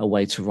a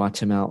way to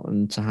write him out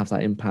and to have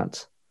that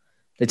impact.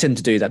 They tend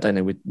to do that, don't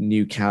they, with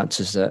new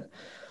characters that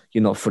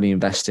you're not fully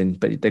investing,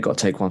 but they've got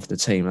to take one for the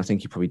team. I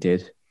think he probably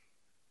did.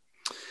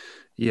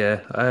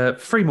 Yeah.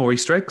 3 more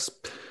Easter eggs.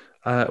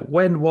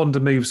 When Wanda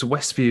moves to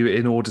Westview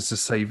in order to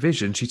save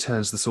Vision, she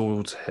turns the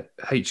Sword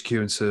HQ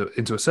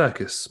into a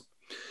circus.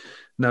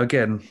 Now,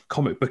 again,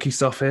 comic booky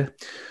stuff here.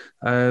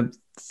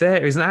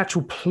 There is an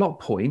actual plot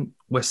point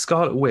where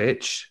Scarlet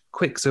Witch,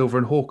 Quicksilver,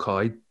 and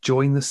Hawkeye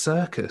join the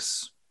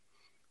circus.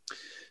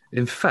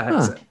 In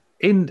fact,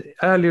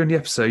 earlier in the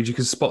episode, you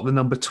can spot the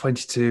number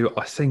 22,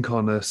 I think,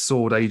 on a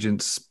Sword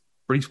agent's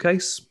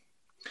briefcase.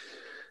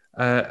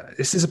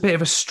 This is a bit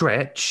of a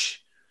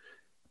stretch,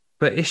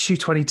 but issue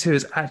 22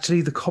 is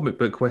actually the comic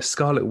book where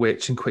Scarlet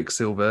Witch and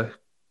Quicksilver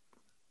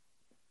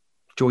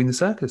join the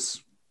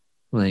circus.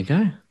 Well, there you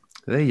go.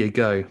 There you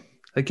go.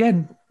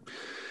 Again,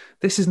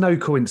 this is no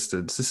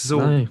coincidence. This is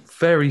all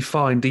very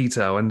fine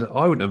detail, and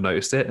I wouldn't have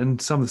noticed it. And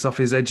some of the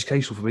stuff is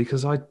educational for me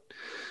because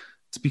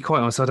to be quite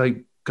honest, I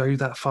don't go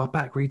that far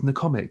back reading the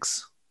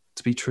comics,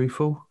 to be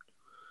truthful.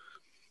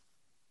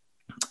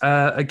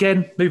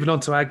 Again, moving on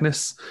to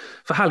Agnes.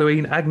 For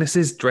Halloween, Agnes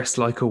is dressed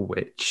like a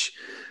witch.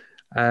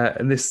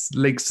 And this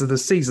links to the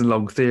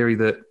season-long theory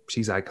that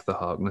she's Agatha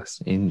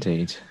Harkness.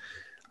 Indeed.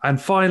 And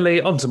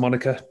finally, on to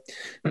Monica.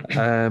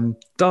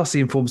 Darcy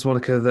informs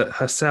Monica that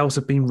her cells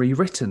have been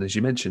rewritten, as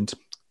you mentioned,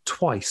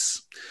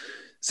 twice,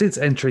 since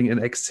entering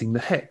and exiting the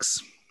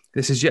Hex.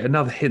 This is yet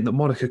another hint that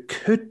Monica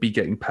could be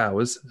getting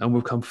powers and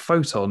will become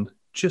Photon,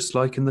 just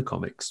like in the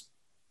comics.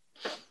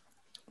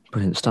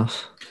 Brilliant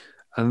stuff.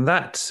 And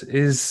that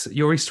is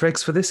your Easter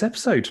eggs for this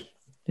episode.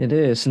 It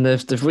is, and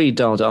they've really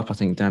dialed it up, I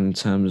think, Dan, in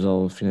terms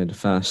of the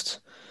first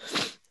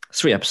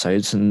 3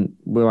 episodes, and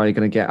we're only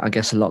going to get, I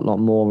guess, a lot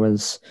more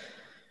as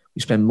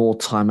we spend more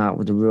time out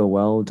with the real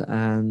world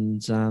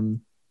and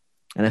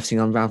everything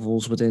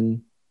unravels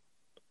within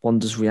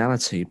Wanda's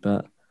reality.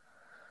 But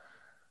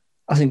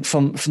I think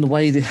from the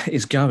way that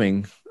it's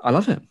going, I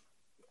love it.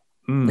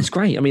 It's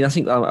great. I mean, I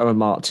think I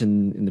remarked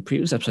in the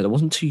previous episode, I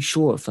wasn't too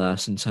sure at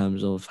first in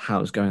terms of how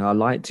it was going. I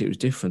liked it. It was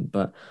different,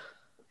 but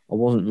I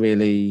wasn't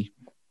really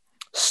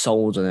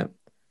sold on it.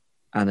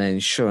 And then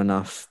sure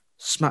enough,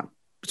 smack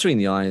between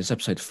the eyes,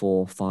 episode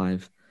 4,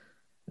 5,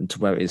 and to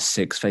where it is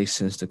 6, very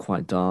sinister,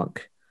 quite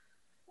dark.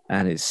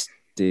 And it's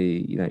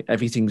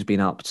everything's been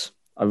upped.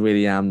 I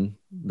really am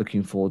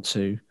looking forward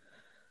to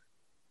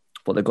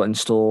what they've got in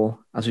store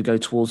as we go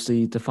towards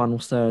the final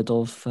third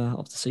of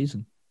the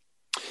season.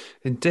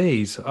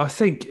 Indeed. I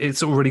think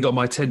it's already got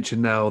my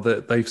attention now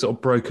that they've sort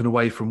of broken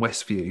away from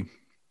Westview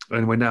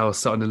and we're now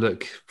starting to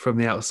look from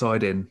the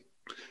outside in.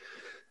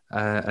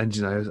 And,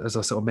 as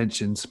I sort of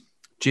mentioned,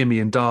 Jimmy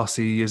and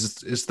Darcy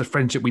is the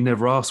friendship we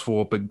never asked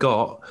for but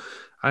got.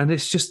 And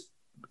it's just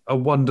a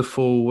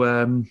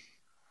wonderful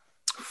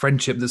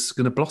friendship that's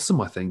going to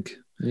blossom, I think.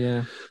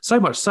 Yeah. So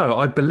much so,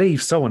 I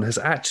believe someone has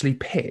actually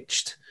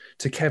pitched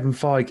to Kevin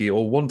Feige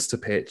or wants to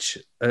pitch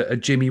a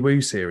Jimmy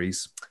Woo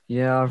series.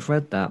 Yeah, I've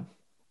read that.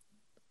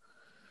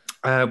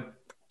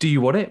 Do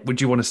you want it?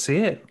 Would you want to see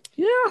it?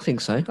 Yeah, I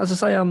think so. As I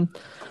say,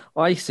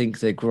 I think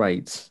they're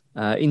great.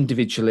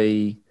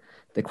 Individually,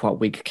 they're quite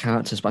weak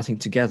characters, but I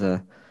think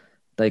together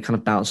they kind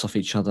of bounce off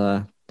each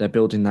other. They're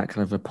building that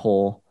kind of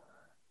rapport.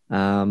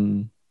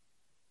 And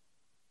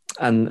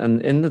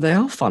they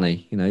are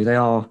funny. They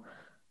are.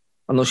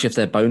 I'm not sure if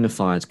they're bona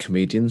fide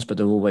comedians, but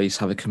they'll always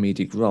have a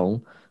comedic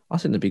role. I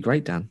think they'd be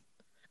great, Dan.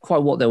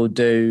 Quite what they would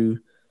do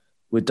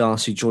with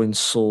Darcy joins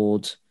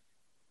Sword,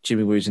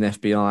 Jimmy Woo's in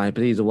FBI,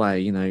 but either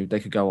way, they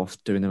could go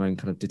off doing their own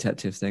kind of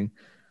detective thing.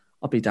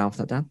 I'd be down for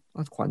that, Dan.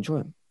 I'd quite enjoy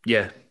it.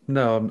 Yeah,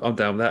 no, I'm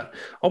down with that.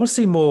 I want to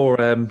see more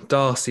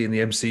Darcy in the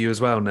MCU as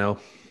well now.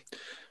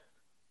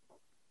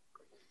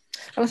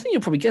 And I think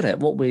you'll probably get it.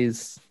 What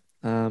with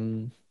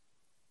um,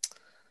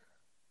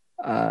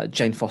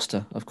 Jane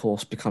Foster, of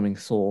course, becoming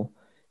Thor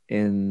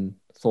in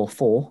Thor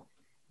 4.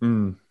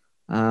 Mm.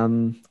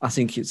 I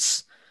think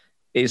it's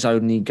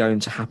only going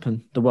to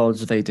happen. The world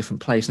is a very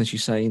different place, and as you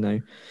say,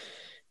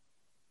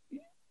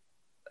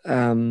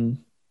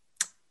 um,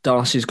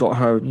 Darcy's got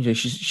her.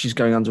 She's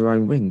going under her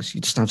own wings.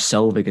 You just don't have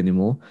Selvig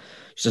anymore.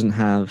 She doesn't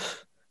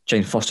have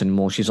Jane Foster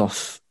anymore. She's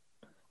off.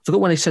 I forgot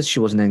when they said she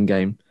was an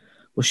Endgame.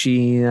 Was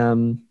she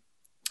in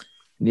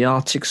the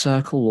Arctic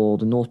Circle or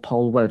the North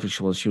Pole? Wherever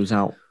she was,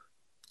 out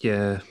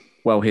Yeah,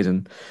 well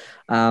hidden.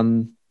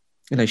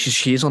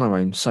 She is on her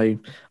own, so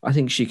I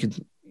think she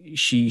could.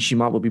 She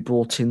might well be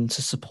brought in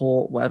to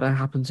support whatever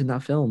happens in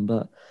that film.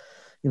 But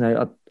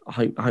I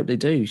hope they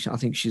do. I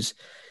think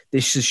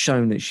this has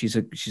shown that she's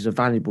a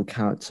valuable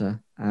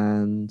character,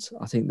 and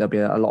I think there'll be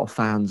a lot of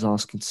fans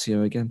asking to see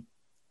her again.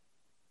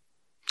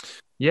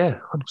 yeah,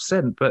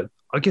 100%. But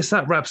I guess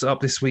that wraps it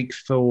up this week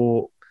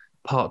for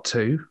part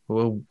 2.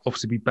 We'll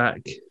obviously be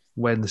back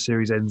when the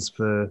series ends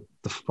for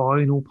the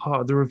final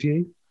part of the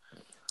review.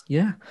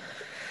 Yeah.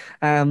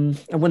 And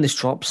when this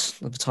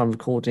drops, at the time of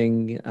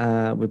recording,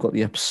 we've got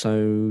the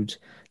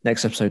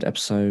next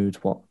episode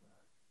what?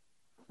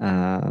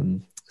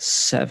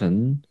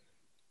 7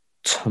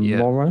 Yeah.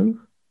 tomorrow.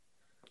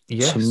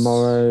 Yes.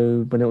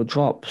 Tomorrow when it will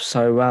drop.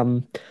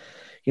 So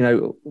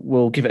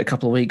we'll give it a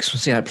couple of weeks. We'll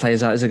see how it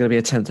plays out. Is it going to be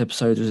a 10th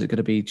episode, or is it going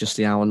to be just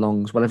the hour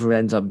longs? Whatever it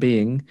ends up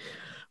being,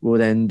 we'll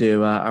then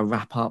do a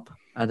wrap up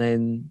and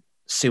then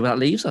see where that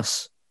leaves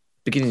us.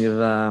 Beginning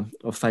of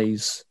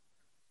phase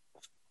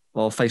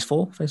 4, phase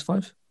 5. Phase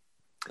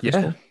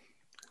Yeah.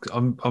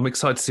 4. I'm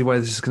excited to see where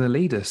this is going to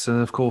lead us.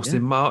 And of course,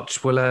 in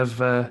March, we'll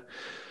have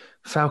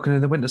Falcon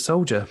and the Winter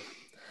Soldier.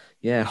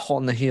 Yeah, hot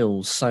on the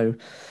heels. So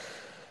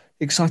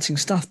exciting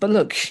stuff. But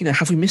look,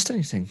 have we missed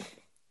anything?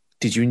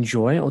 Did you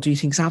enjoy it, or do you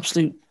think it's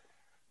absolute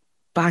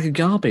bag of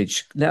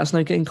garbage? Let us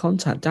know. Get in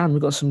contact. Dan,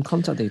 we've got some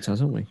contact details,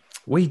 haven't we?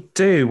 We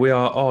do. We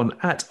are on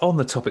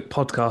the Topic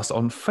Podcast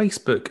on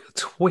Facebook,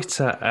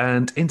 Twitter,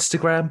 and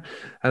Instagram.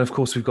 And of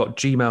course, we've got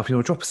Gmail. If you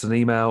want to drop us an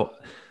email,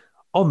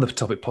 on the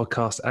Topic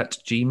Podcast at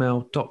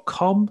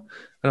gmail.com.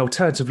 And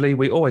alternatively,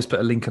 we always put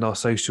a link in our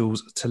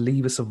socials to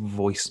leave us a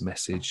voice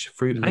message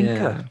through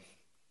Anchor.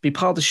 Be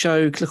part of the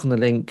show, click on the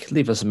link,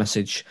 leave us a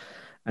message,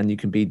 and you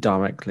can be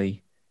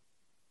directly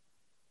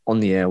on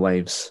the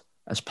airwaves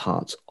as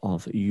part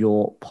of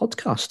your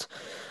podcast.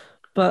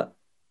 But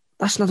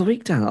that's another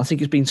week, Dan. I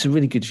think it's been some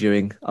really good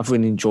viewing. I've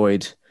really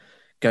enjoyed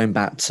going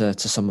back to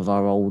some of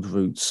our old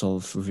roots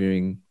of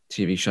reviewing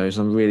TV shows.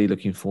 I'm really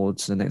looking forward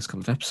to the next couple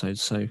of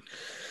episodes. So,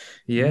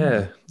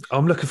 yeah,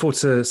 I'm looking forward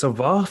to some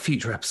of our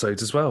future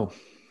episodes as well.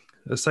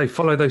 So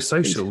follow those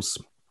socials.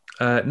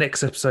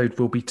 Next episode,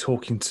 we'll be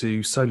talking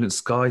to Solent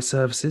Sky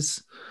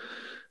Services,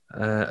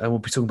 and we'll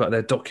be talking about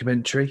their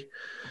documentary.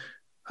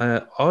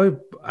 I'm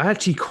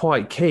actually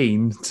quite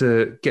keen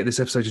to get this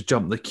episode to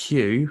jump the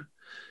queue.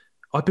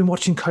 I've been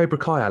watching Cobra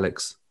Kai,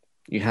 Alex.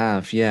 You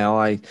have, yeah.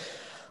 I've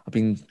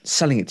been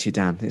selling it to you,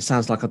 Dan. It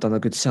sounds like I've done a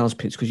good sales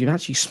pitch because you've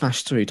actually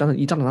smashed through. You've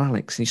done an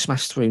Alex, and you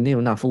smashed through near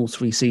enough all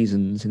 3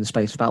 seasons in the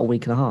space of about a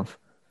week and a half.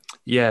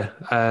 Yeah,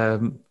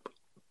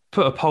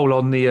 put a poll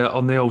on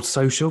the old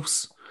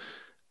socials.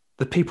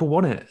 The people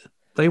want it.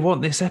 They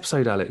want this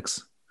episode,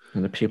 Alex.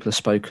 And the people have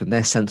spoken.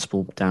 They're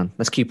sensible, Dan.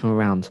 Let's keep them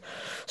around.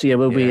 So yeah,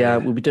 we'll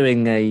be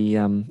doing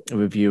a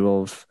review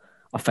of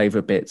our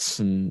favourite bits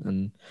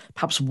and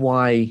perhaps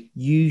why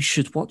you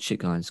should watch it,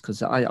 guys.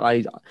 Because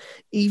I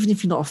even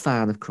if you're not a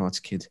fan of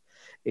Karate Kid,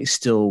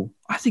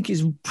 I think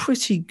it's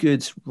pretty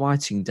good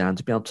writing, Dan,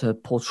 to be able to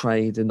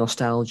portray the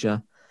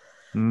nostalgia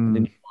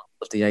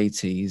of the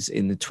 80s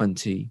in the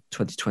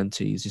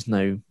 2020s is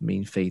no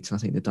mean feat. And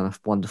I think they've done a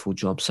wonderful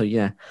job. So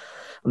yeah,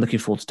 I'm looking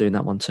forward to doing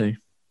that one too.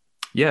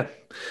 Yeah.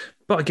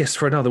 But I guess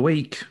for another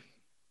week,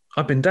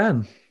 I've been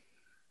Dan.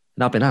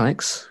 And I've been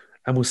Alex.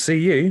 And we'll see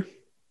you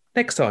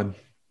next time.